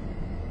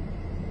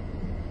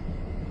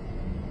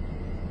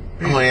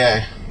 Oh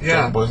yeah,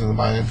 Yeah. boys in the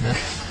buy-in.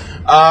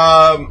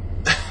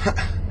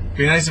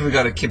 Be nice if we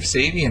got a Kip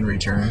Sabian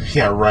return.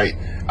 Yeah, right.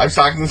 I was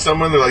talking to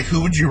someone. They're like,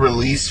 "Who would you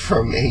release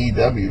from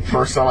AEW?"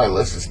 First on my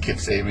list is Kip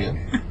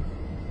Sabian.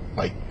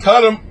 Like,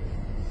 cut him.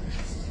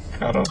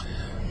 Gotta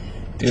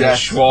do Jeff.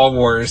 a Schwal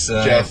Wars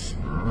Jeff.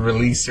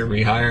 release or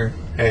rehire.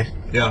 Hey,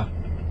 Yeah.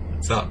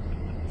 What's up?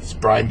 does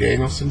Bryan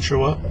Danielson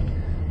show up?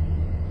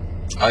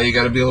 Oh, you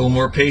got to be a little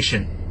more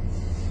patient.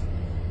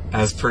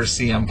 As per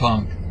CM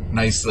Punk,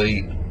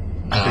 nicely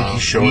I think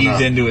he's showing weaved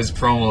up. into his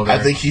promo there. I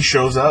think he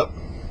shows up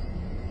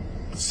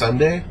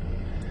Sunday,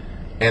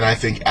 and I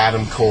think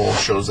Adam Cole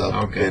shows up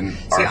Okay. in See,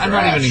 Arthur I'm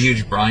not even a Ashe.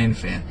 huge Bryan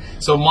fan.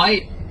 So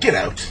my Get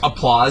out.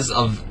 applause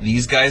of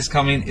these guys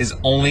coming is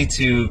only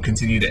to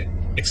continue to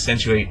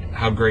accentuate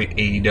how great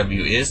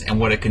AEW is and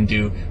what it can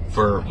do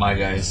for my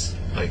guys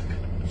like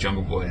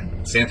Jungle Boy and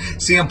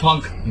CM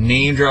Punk.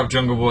 Name drop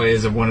Jungle Boy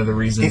is one of the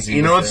reasons. he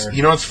You know was what's there.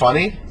 you know what's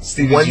funny?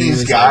 Stevie When G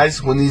these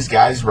was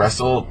guys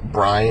wrestle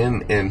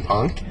Bryan and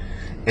Punk,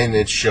 and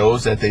it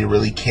shows that they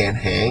really can't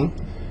hang.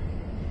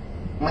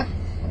 meh.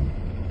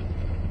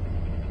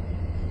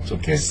 It's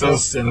okay. so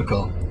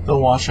cynical, they'll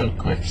wash out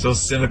quick. so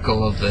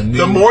cynical of the new.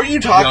 The more you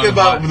talk young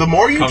about, hot the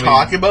more you coming-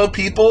 talk about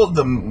people,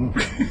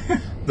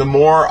 the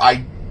more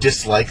I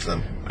dislike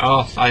them.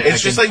 Oh,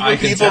 It's just like when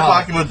people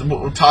talk about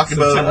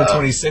September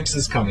 26th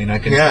is coming. I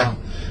can yeah.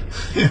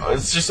 tell.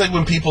 It's just like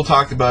when people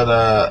talk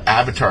about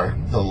Avatar.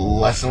 The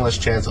less and less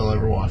chance I'll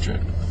ever watch it.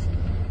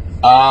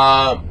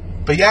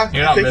 But yeah,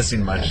 You're I not think-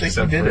 missing I much think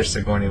except we for did it.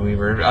 Sigourney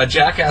Weaver.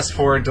 Jackass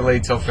 4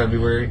 delayed till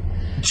February.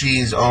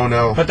 Jeez, oh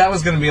no. But that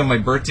was going to be on my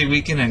birthday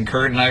weekend, and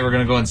Kurt and I were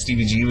going to go, and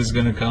Stevie G was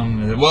going to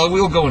come. Well,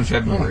 we'll go in I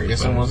February.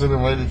 guess but- I wasn't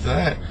invited to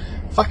that.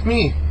 Fuck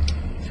me.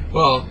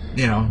 Well,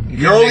 you know, you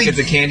You're can only- make it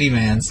to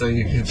Candyman, so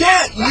you can...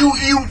 Yeah,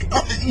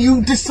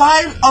 you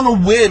decide on a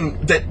whim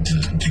that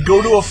to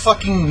go to a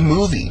fucking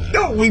movie.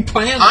 No, we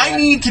planned I that.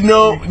 need to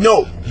know.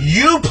 No,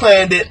 you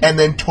planned it and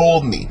then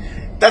told me.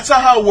 That's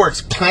not how it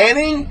works.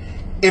 Planning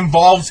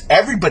involves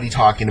everybody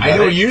talking about I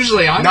know, it.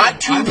 usually I'm not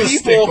two I'm a people.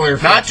 stickler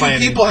for Not two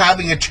planning. people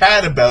having a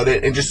chat about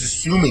it and just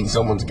assuming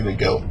someone's going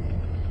to go.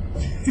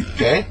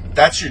 Okay,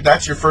 that's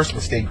your first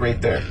mistake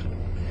right there.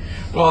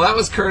 Well, that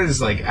was Kurt's,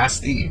 like, ask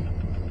Steve.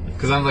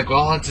 Because I'm like,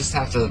 well, I'll just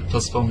have to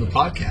postpone the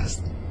podcast.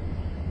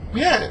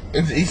 Yeah,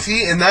 and you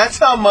see, and that's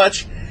how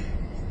much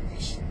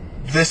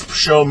this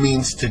show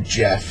means to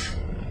Jeff.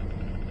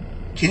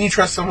 Can you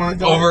trust someone like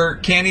that? Over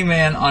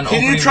Candyman on Can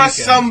opening you trust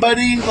weekend.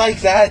 somebody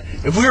like that?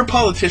 If we were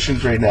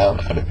politicians right now,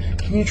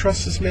 can you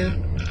trust this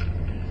man?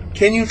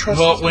 Can you trust?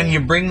 Well, this when man? you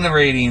bring the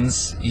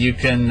ratings, you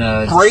can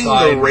Bring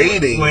decide the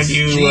ratings?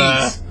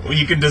 when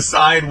you can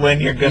decide when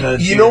you're gonna.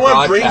 You do know the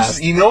what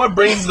broadcast.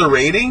 brings the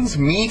ratings?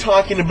 Me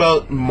talking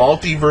about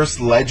Multiverse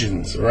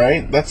Legends,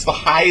 right? That's the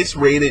highest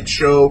rated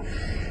show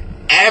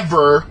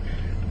ever,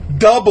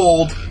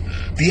 doubled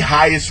the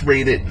highest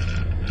rated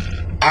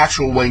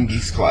actual Wayne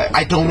Geeks Collide.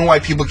 I don't know why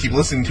people keep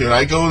listening to it.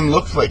 I go and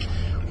look like,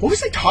 what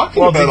was I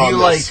talking Well, about do on you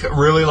this? like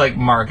really like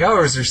Mark out,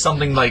 or is there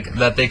something like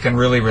that they can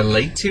really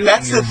relate to?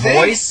 That's in your the thing.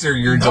 voice or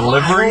your No,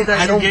 delivery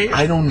that you gave?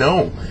 I don't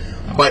know.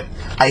 But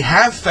I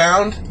have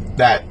found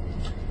that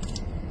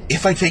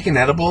if I take an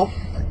edible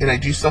and I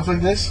do stuff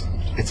like this,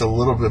 it's a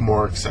little bit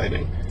more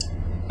exciting.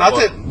 Not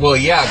that Well,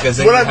 yeah, because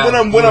when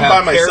I'm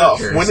by myself.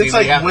 When it's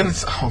like when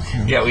it's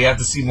okay. yeah, we have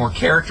to see more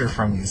character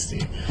from you,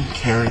 Steve.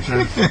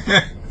 Character.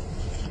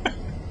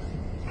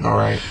 All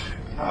right.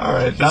 All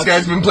right, This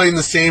guy's been playing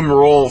the same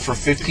role for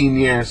 15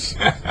 years.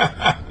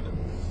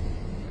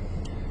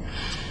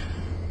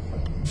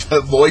 The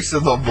voice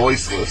of the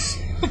voiceless.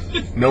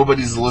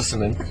 Nobody's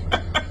listening.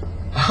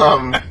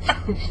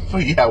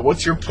 But yeah,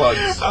 what's your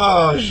plugs?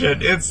 Oh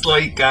shit! It's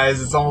late,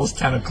 guys. It's almost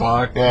 10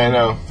 o'clock. Yeah, I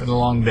know. It's been a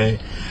long day.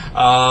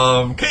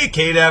 Okay,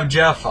 KDAV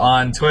Jeff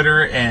on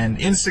Twitter and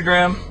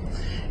Instagram.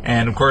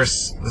 And of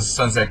course, the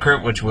Sunset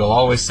Crypt, which we'll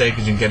always say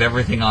because you can get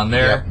everything on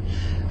there.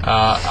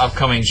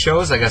 Upcoming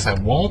shows, I guess I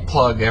won't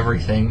plug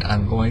everything.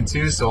 I'm going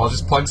to, so I'll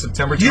just plug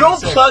September 26th. You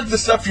don't plug the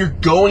stuff you're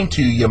going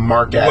to, you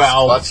mark-ass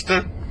Well,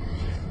 buster.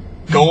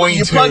 Going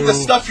You to plug the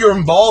stuff you're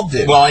involved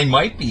in. Well, I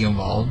might be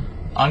involved.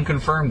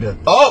 Unconfirmed it.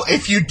 Oh,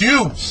 if you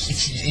do,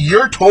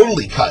 you're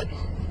totally cut.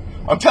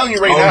 I'm telling you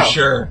right now. Oh,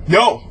 sure.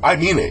 No, I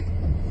mean it.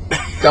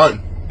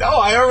 Done. No,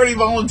 I already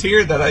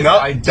volunteered that No,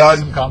 I did done.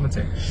 some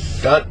commentary.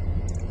 Done.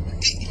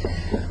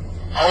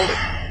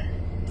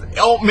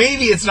 Oh,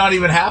 maybe it's not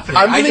even happening.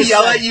 I'm I gonna just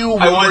yell said at you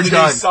I when wanted we're to do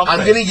done. something.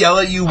 I'm gonna yell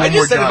at you I when we're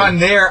just said if I'm done.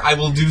 there, I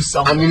will do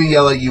something. I'm gonna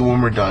yell at you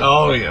when we're done.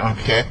 Oh yeah.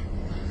 Okay.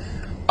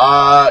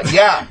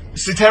 Yeah.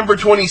 September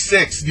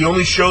 26th. The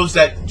only shows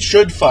that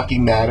should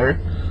fucking matter.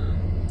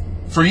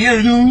 For you,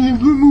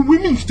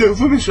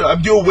 women's show.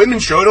 I'm doing a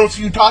women's show. I don't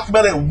see you talk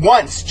about it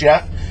once,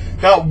 Jeff.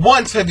 Not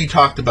once have you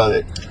talked about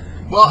it.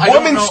 Well, I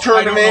Women's don't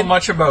tournament, know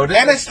much about it.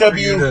 It's for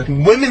you NSW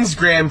to- Women's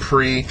Grand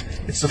Prix.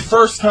 It's the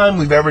first time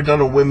we've ever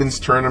done a women's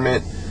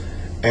tournament,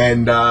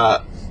 and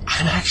I'm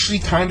actually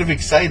kind of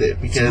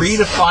excited because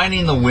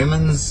redefining the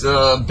women's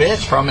bit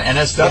from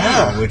NSW,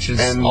 Yeah, which has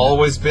and-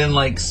 always been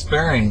like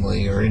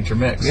sparingly or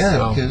intermixed. yeah,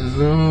 so.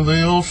 because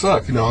they all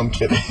suck. No, I'm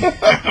kidding.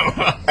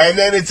 And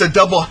then it's a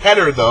double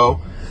header though.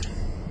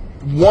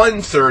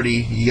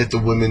 1:30 you get the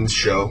women's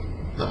show,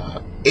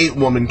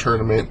 8-woman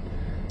tournament.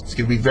 It's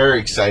gonna be very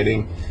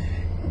exciting.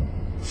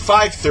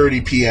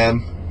 5:30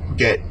 p.m.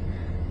 get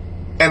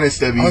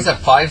NSW. Oh, is that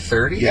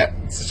 5:30? Yeah.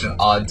 It's such an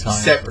odd time.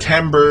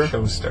 September for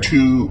show start.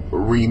 to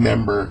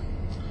remember.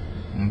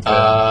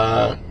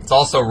 Okay. It's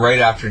also right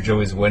after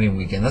Joey's wedding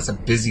weekend. That's a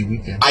busy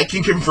weekend. I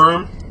can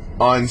confirm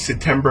on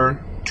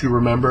September to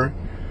remember,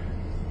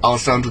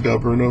 Alessandro Del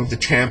Bruno, the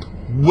champ,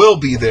 will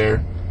be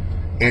there.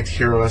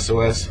 Antihero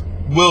SOS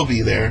will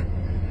be there.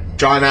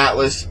 John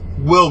Atlas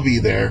will be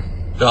there.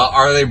 The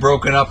Are They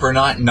Broken Up or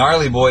Not?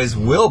 Gnarly Boys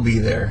will be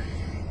there.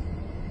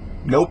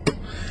 Nope.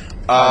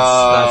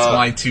 That's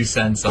my 2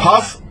 cents on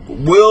Puff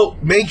will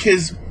make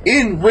his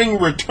in-ring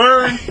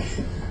return.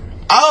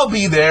 I'll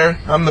be there.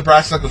 I'm the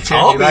Brass Knuckles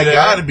champion. be I there.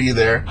 gotta be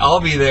there. that. I'll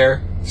be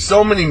there.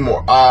 So many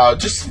more.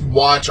 Just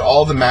watch.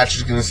 All the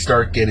matches are going to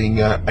start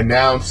getting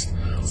announced.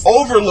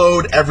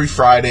 Overload every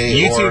Friday.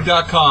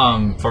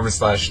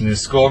 YouTube.com/New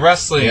School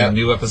Wrestling. Yep.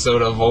 New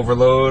episode of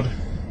Overload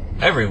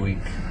every week.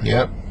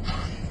 Yep.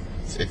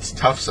 It's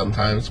tough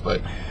sometimes,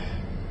 but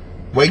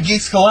When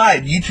Geeks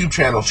Collide YouTube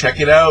channel, check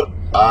it out.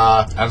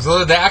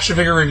 Absolutely. The action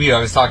figure review. I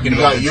was talking You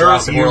about got the your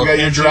Jurassic World.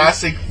 your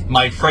Jurassic.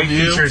 My Fright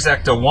review. Features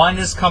Ecto 1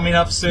 is coming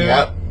up soon.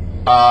 Yep.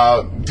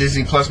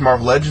 Disney Plus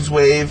Marvel Legends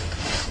Wave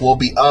will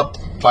be up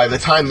by the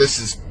time this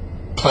is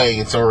playing.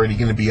 It's already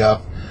going to be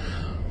up.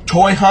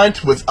 Toy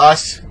Hunt with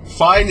us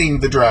finding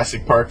the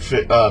Jurassic Park,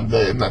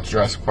 not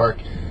Jurassic Park,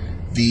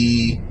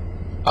 the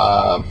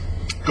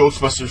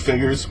Ghostbusters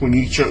figures when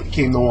you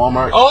came to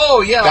Walmart.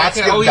 Oh, yeah. That's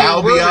okay. gonna- yeah,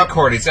 that'll we're be up.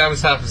 recording. So I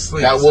was half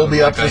asleep. That will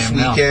be up like I this am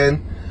now.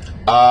 weekend.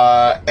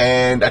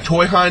 And a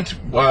Toy Hunt.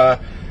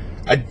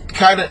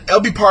 It'll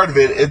be part of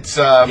it. It's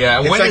Yeah,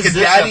 it's when like is a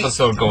this daddy,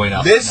 episode going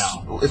up This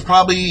now? is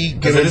probably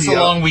Because going it to is be a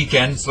long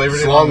weekend. It's Labor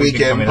It's Day a long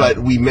weekend, coming but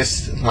up. we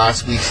missed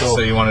last week, so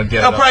So you want to get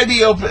it it'll up. probably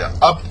be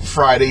up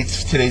Friday.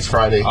 Today's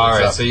Friday. All It's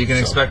right, up, so you can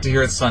expect to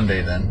hear it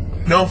Sunday then.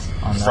 no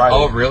On that. Friday.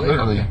 Oh, really?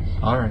 Literally. Okay.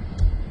 All right.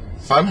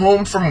 If I'm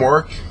home from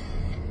work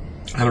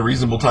at a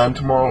reasonable time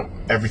tomorrow,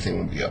 everything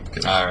will be up.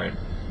 'Cause All right.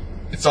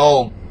 it's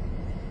all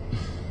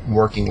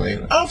working late.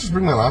 I'll just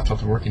bring my laptop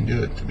to work and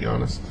do it, to be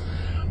honest.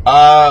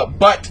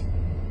 But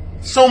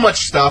so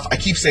much stuff. I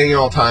keep saying it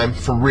all the time.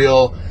 For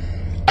real,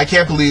 I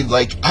can't believe,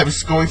 like, I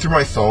was going through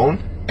my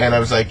phone and I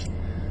was like,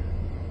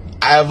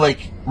 I have like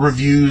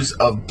reviews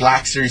of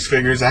Black Series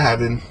figures I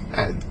haven't,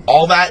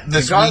 all that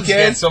this God's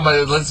weekend. get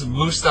somebody. Let's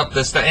boost up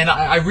this stuff. And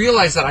I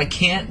realize that I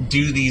can't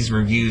do these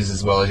reviews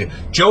as well as you.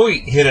 Joey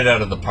hit it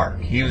out of the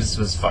park. He was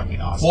fucking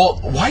awesome. Well,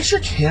 why is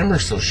your camera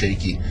so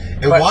shaky?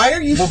 And But- why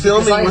are you well,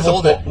 because I filming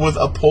hold it. with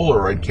a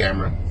Polaroid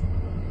camera?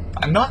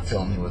 I'm not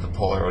filming with a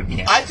Polaroid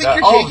camera. I think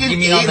you're you taking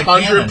mean on the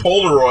 800 Canon.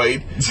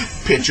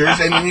 Polaroid pictures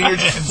and then you're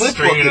just flip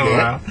Stringing looking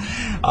them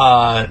it.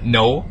 around.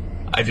 No,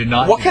 I did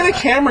not. What do kind of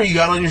that. camera you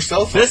got on your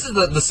cell phone? This is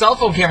the cell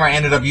phone camera I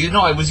ended up using. No,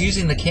 I was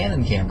using the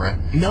Canon camera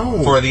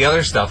No. for the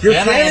other stuff. Your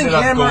then I Canon ended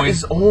up camera going.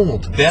 is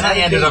old. Then I It's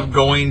ended outdated. up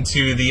going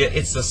to the.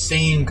 It's the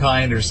same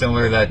kind or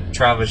similar that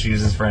Travis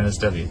uses for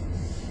NSW.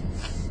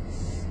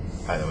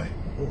 By the way,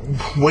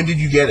 When did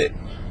you get it?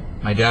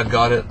 my dad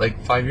got it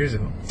like 5 years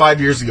ago.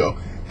 5 years ago.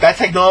 That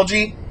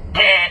technology,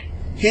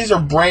 his are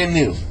brand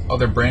new. Oh,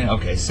 they're brand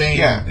okay. Same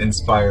Yeah.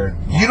 inspired.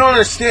 You don't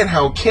understand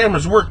how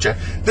cameras work, Jeff.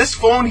 This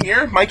phone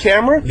here, my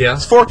camera, Yeah.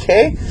 it's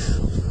 4K.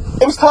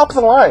 It was top of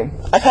the line.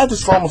 I've had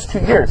this for almost 2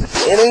 years.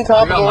 It ain't top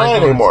I of got the mine line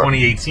going in anymore.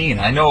 2018.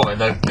 I know that.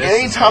 It this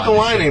ain't is top of the fine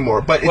line shit.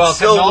 anymore, but it Well,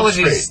 still looks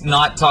technology great. is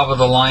not top of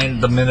the line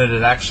the minute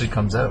it actually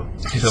comes out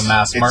to a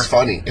mass market. It's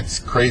funny. It's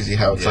crazy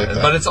how it's Yeah, like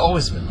that. but it's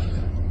always been like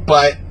that.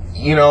 But,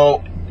 you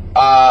know,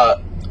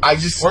 I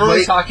just What are we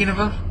like, talking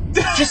about?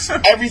 just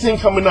everything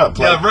coming up.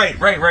 Like, right.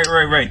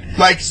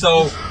 like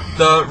So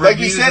the Like we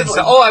reviews said, and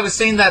stuff. like- Oh, I was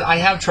saying that I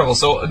have trouble.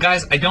 So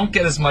guys, I don't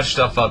get as much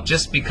stuff up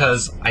just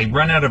because I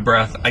run out of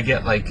breath. I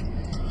get like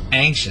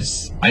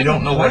anxious. I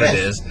don't know what it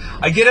is.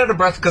 I get out of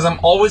breath because I'm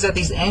always at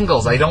these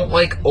angles. I don't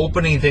like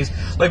opening things.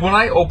 Like when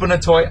I open a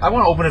toy, I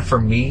want to open it for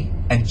me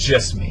and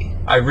just me.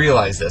 I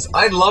realize this.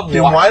 I love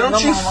then watching why don't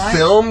them you online.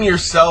 film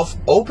yourself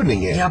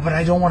opening it? Yeah, but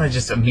I don't want to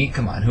just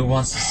come on. Who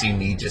wants to see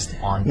me just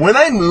on? When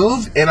I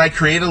move and I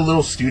create a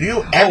little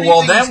studio,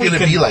 everything's going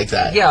to be like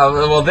that. Yeah,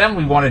 well, then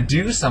we want to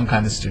do some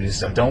kind of studio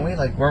stuff, don't we?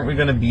 Like, weren't we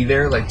going to be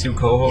there, like two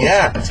co-hosts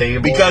Yeah, at the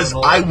table? because and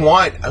all I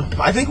that?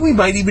 I think we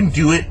might even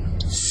do it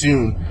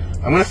soon.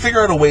 I'm going to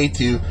figure out a way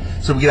to,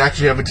 so we can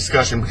actually have a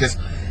discussion, because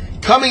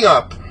coming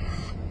up,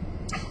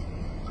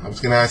 I was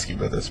going to ask you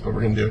about this, but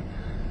we're going to do it.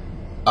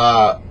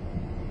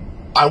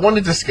 I want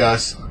to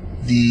discuss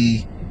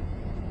the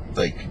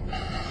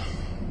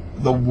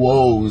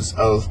woes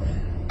of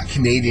a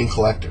Canadian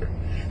collector.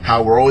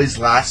 How we're always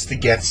last to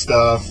get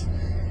stuff,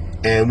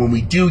 and when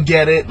we do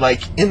get it,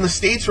 like in the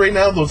States right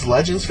now, those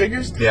Legends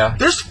figures, Yeah.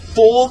 there's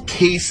full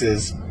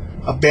cases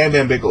of Bam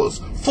Bam Bigelows.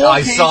 Full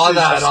I cases saw of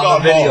that on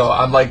Scott the video. Hall.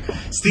 I'm like,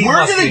 Steve We're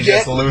must gonna be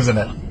get- just losing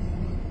it.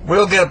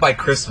 We'll get it by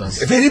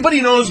Christmas. If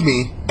anybody knows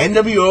me,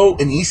 NWO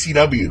and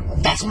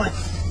ECW, that's my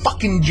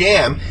fucking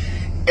jam.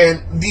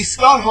 And these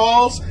Scott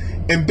Halls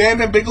and Bam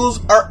Bam Bigelows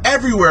are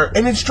everywhere,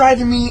 and it's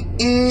driving me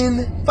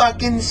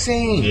fucking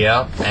insane.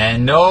 Yep,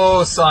 and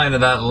no sign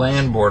of that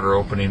land border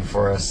opening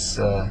for us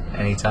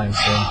anytime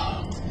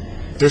soon.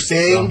 They're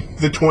saying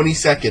the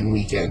 22nd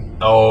weekend.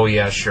 Oh,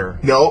 yeah, sure.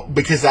 No,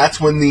 because that's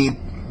when the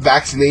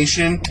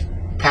vaccination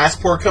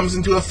passport comes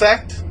into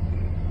effect.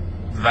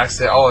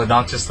 Oh,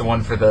 not just the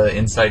one for the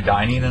inside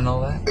dining and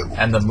all that?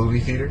 And the movie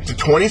theaters? The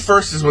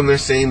 21st is when they're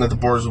saying that the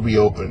borders will be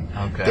open.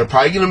 Okay. They're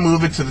probably going to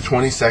move it to the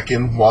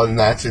 22nd while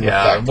that's in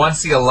effect.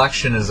 Once the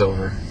election is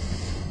over.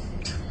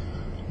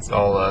 It's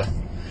all,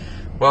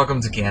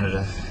 welcome to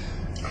Canada.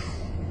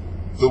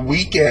 The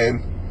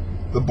weekend,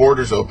 the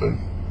borders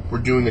open. We're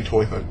doing a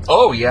toy hunt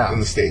Oh, yeah. in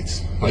the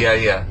States.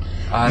 Yeah.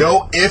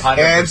 No ifs,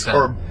 ands,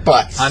 or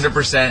buts.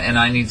 100%, and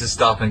I need to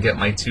stop and get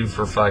my 2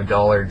 for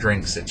 $5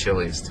 drinks at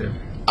Chili's, too.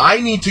 I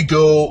need to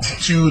go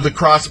to the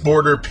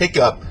cross-border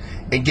pickup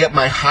and get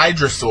my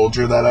Hydra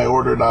Soldier that I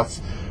ordered off.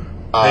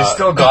 They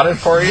still got it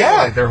for you?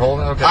 Yeah. Like they're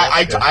holding? Okay.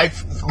 I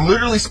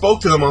literally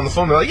spoke to them on the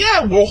phone. They're like,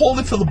 yeah, we'll hold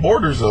it till the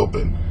border's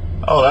open.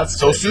 Oh, that's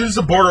So as soon as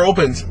the border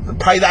opens,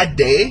 probably that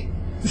day,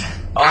 it's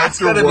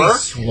after gonna work. be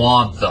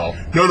swamped, though.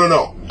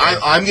 No.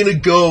 I'm going to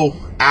go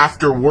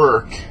after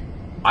work.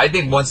 I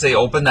think once they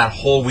open, that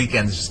whole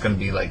weekend is just gonna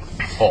be, like,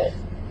 full.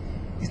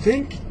 You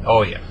think?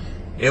 Oh, yeah.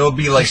 It'll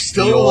be like There's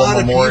still the a old lot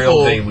of Memorial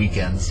people- Day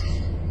weekends.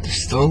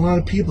 There's still a lot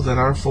of people that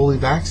aren't fully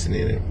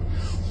vaccinated.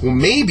 Well,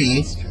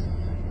 maybe.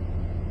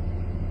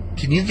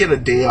 Can you get a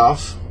day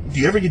off? Do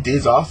you ever get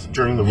days off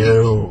during the week?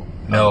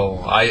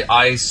 No.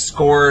 I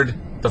scored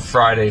the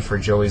Friday for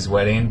Joey's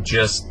wedding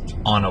just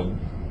on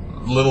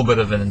a little bit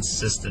of an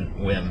insistent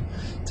whim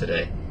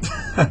today.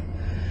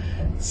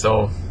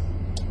 So,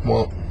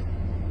 Well,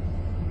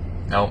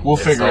 no. we'll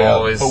it's figure it out.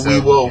 always, But we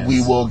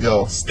will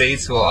go.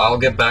 States I'll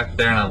get back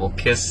there and I will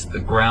kiss the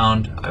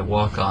ground I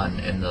walk on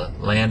in the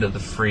land of the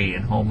free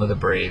and home of the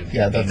brave,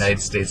 Yeah, the that's-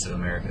 United States of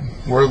America.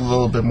 We're a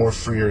little bit more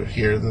freer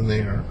here than they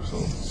are.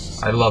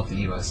 So. I love the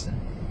USA.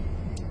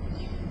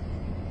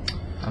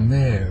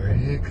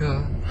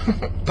 America.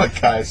 But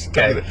guys,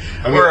 Okay,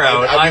 we're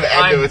out. I'm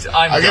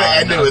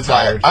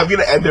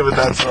gonna end it with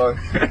that song.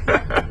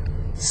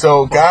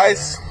 So,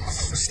 guys,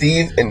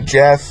 Steve and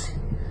Jeff,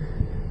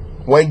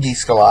 When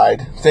Geeks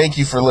Collide, thank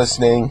you for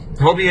listening.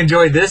 Hope you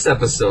enjoyed this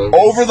episode.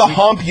 Over the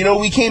hump,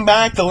 we came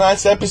back the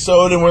last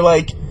episode and we're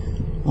like,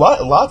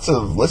 lots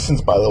of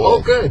listens, by the way.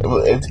 Oh, good.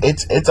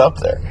 It's up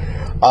there.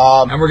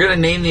 And we're gonna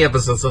name the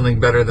episode something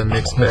better than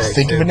Mixed Bag.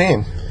 Think of a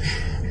name.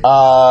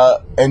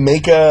 And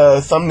make a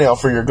thumbnail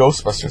for your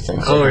Ghostbuster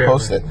thing so you can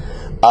post it.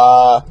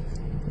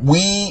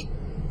 We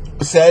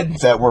said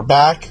that we're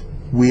back.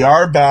 We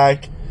are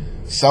back.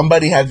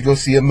 Somebody had to go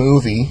see a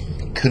movie.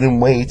 Couldn't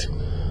wait.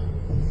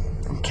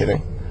 I'm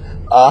kidding.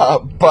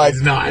 But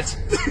It's not.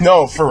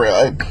 no, for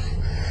real.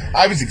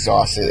 I was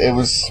exhausted.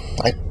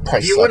 I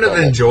probably You slept wouldn't on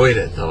have it. enjoyed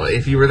it though.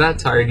 If you were that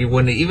tired, you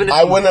wouldn't. Even if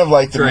I wouldn't have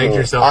liked the dragged movie.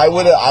 yourself. I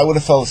would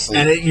have fell asleep.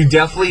 And you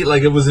definitely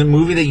it was a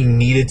movie that you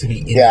needed to be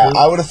into. Yeah,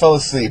 I would have fell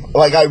asleep.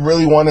 Like, I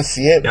really want to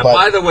see it, Yeah, but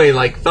by the way,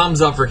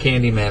 thumbs up for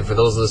Candyman for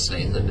those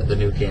listening. The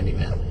new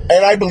Candyman.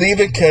 and I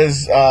believe it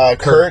because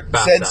Kurt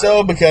backed said that.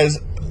 so, because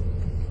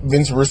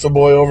Vince Russo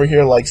boy over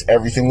here likes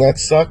everything that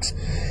sucks.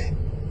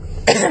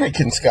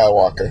 Anakin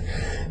Skywalker.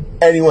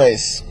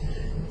 Anyways,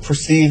 for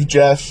Steve,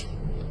 Jeff,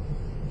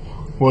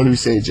 what do we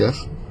say, Jeff?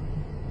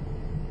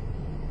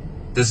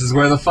 This is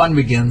where the fun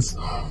begins.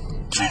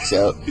 Peace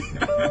out.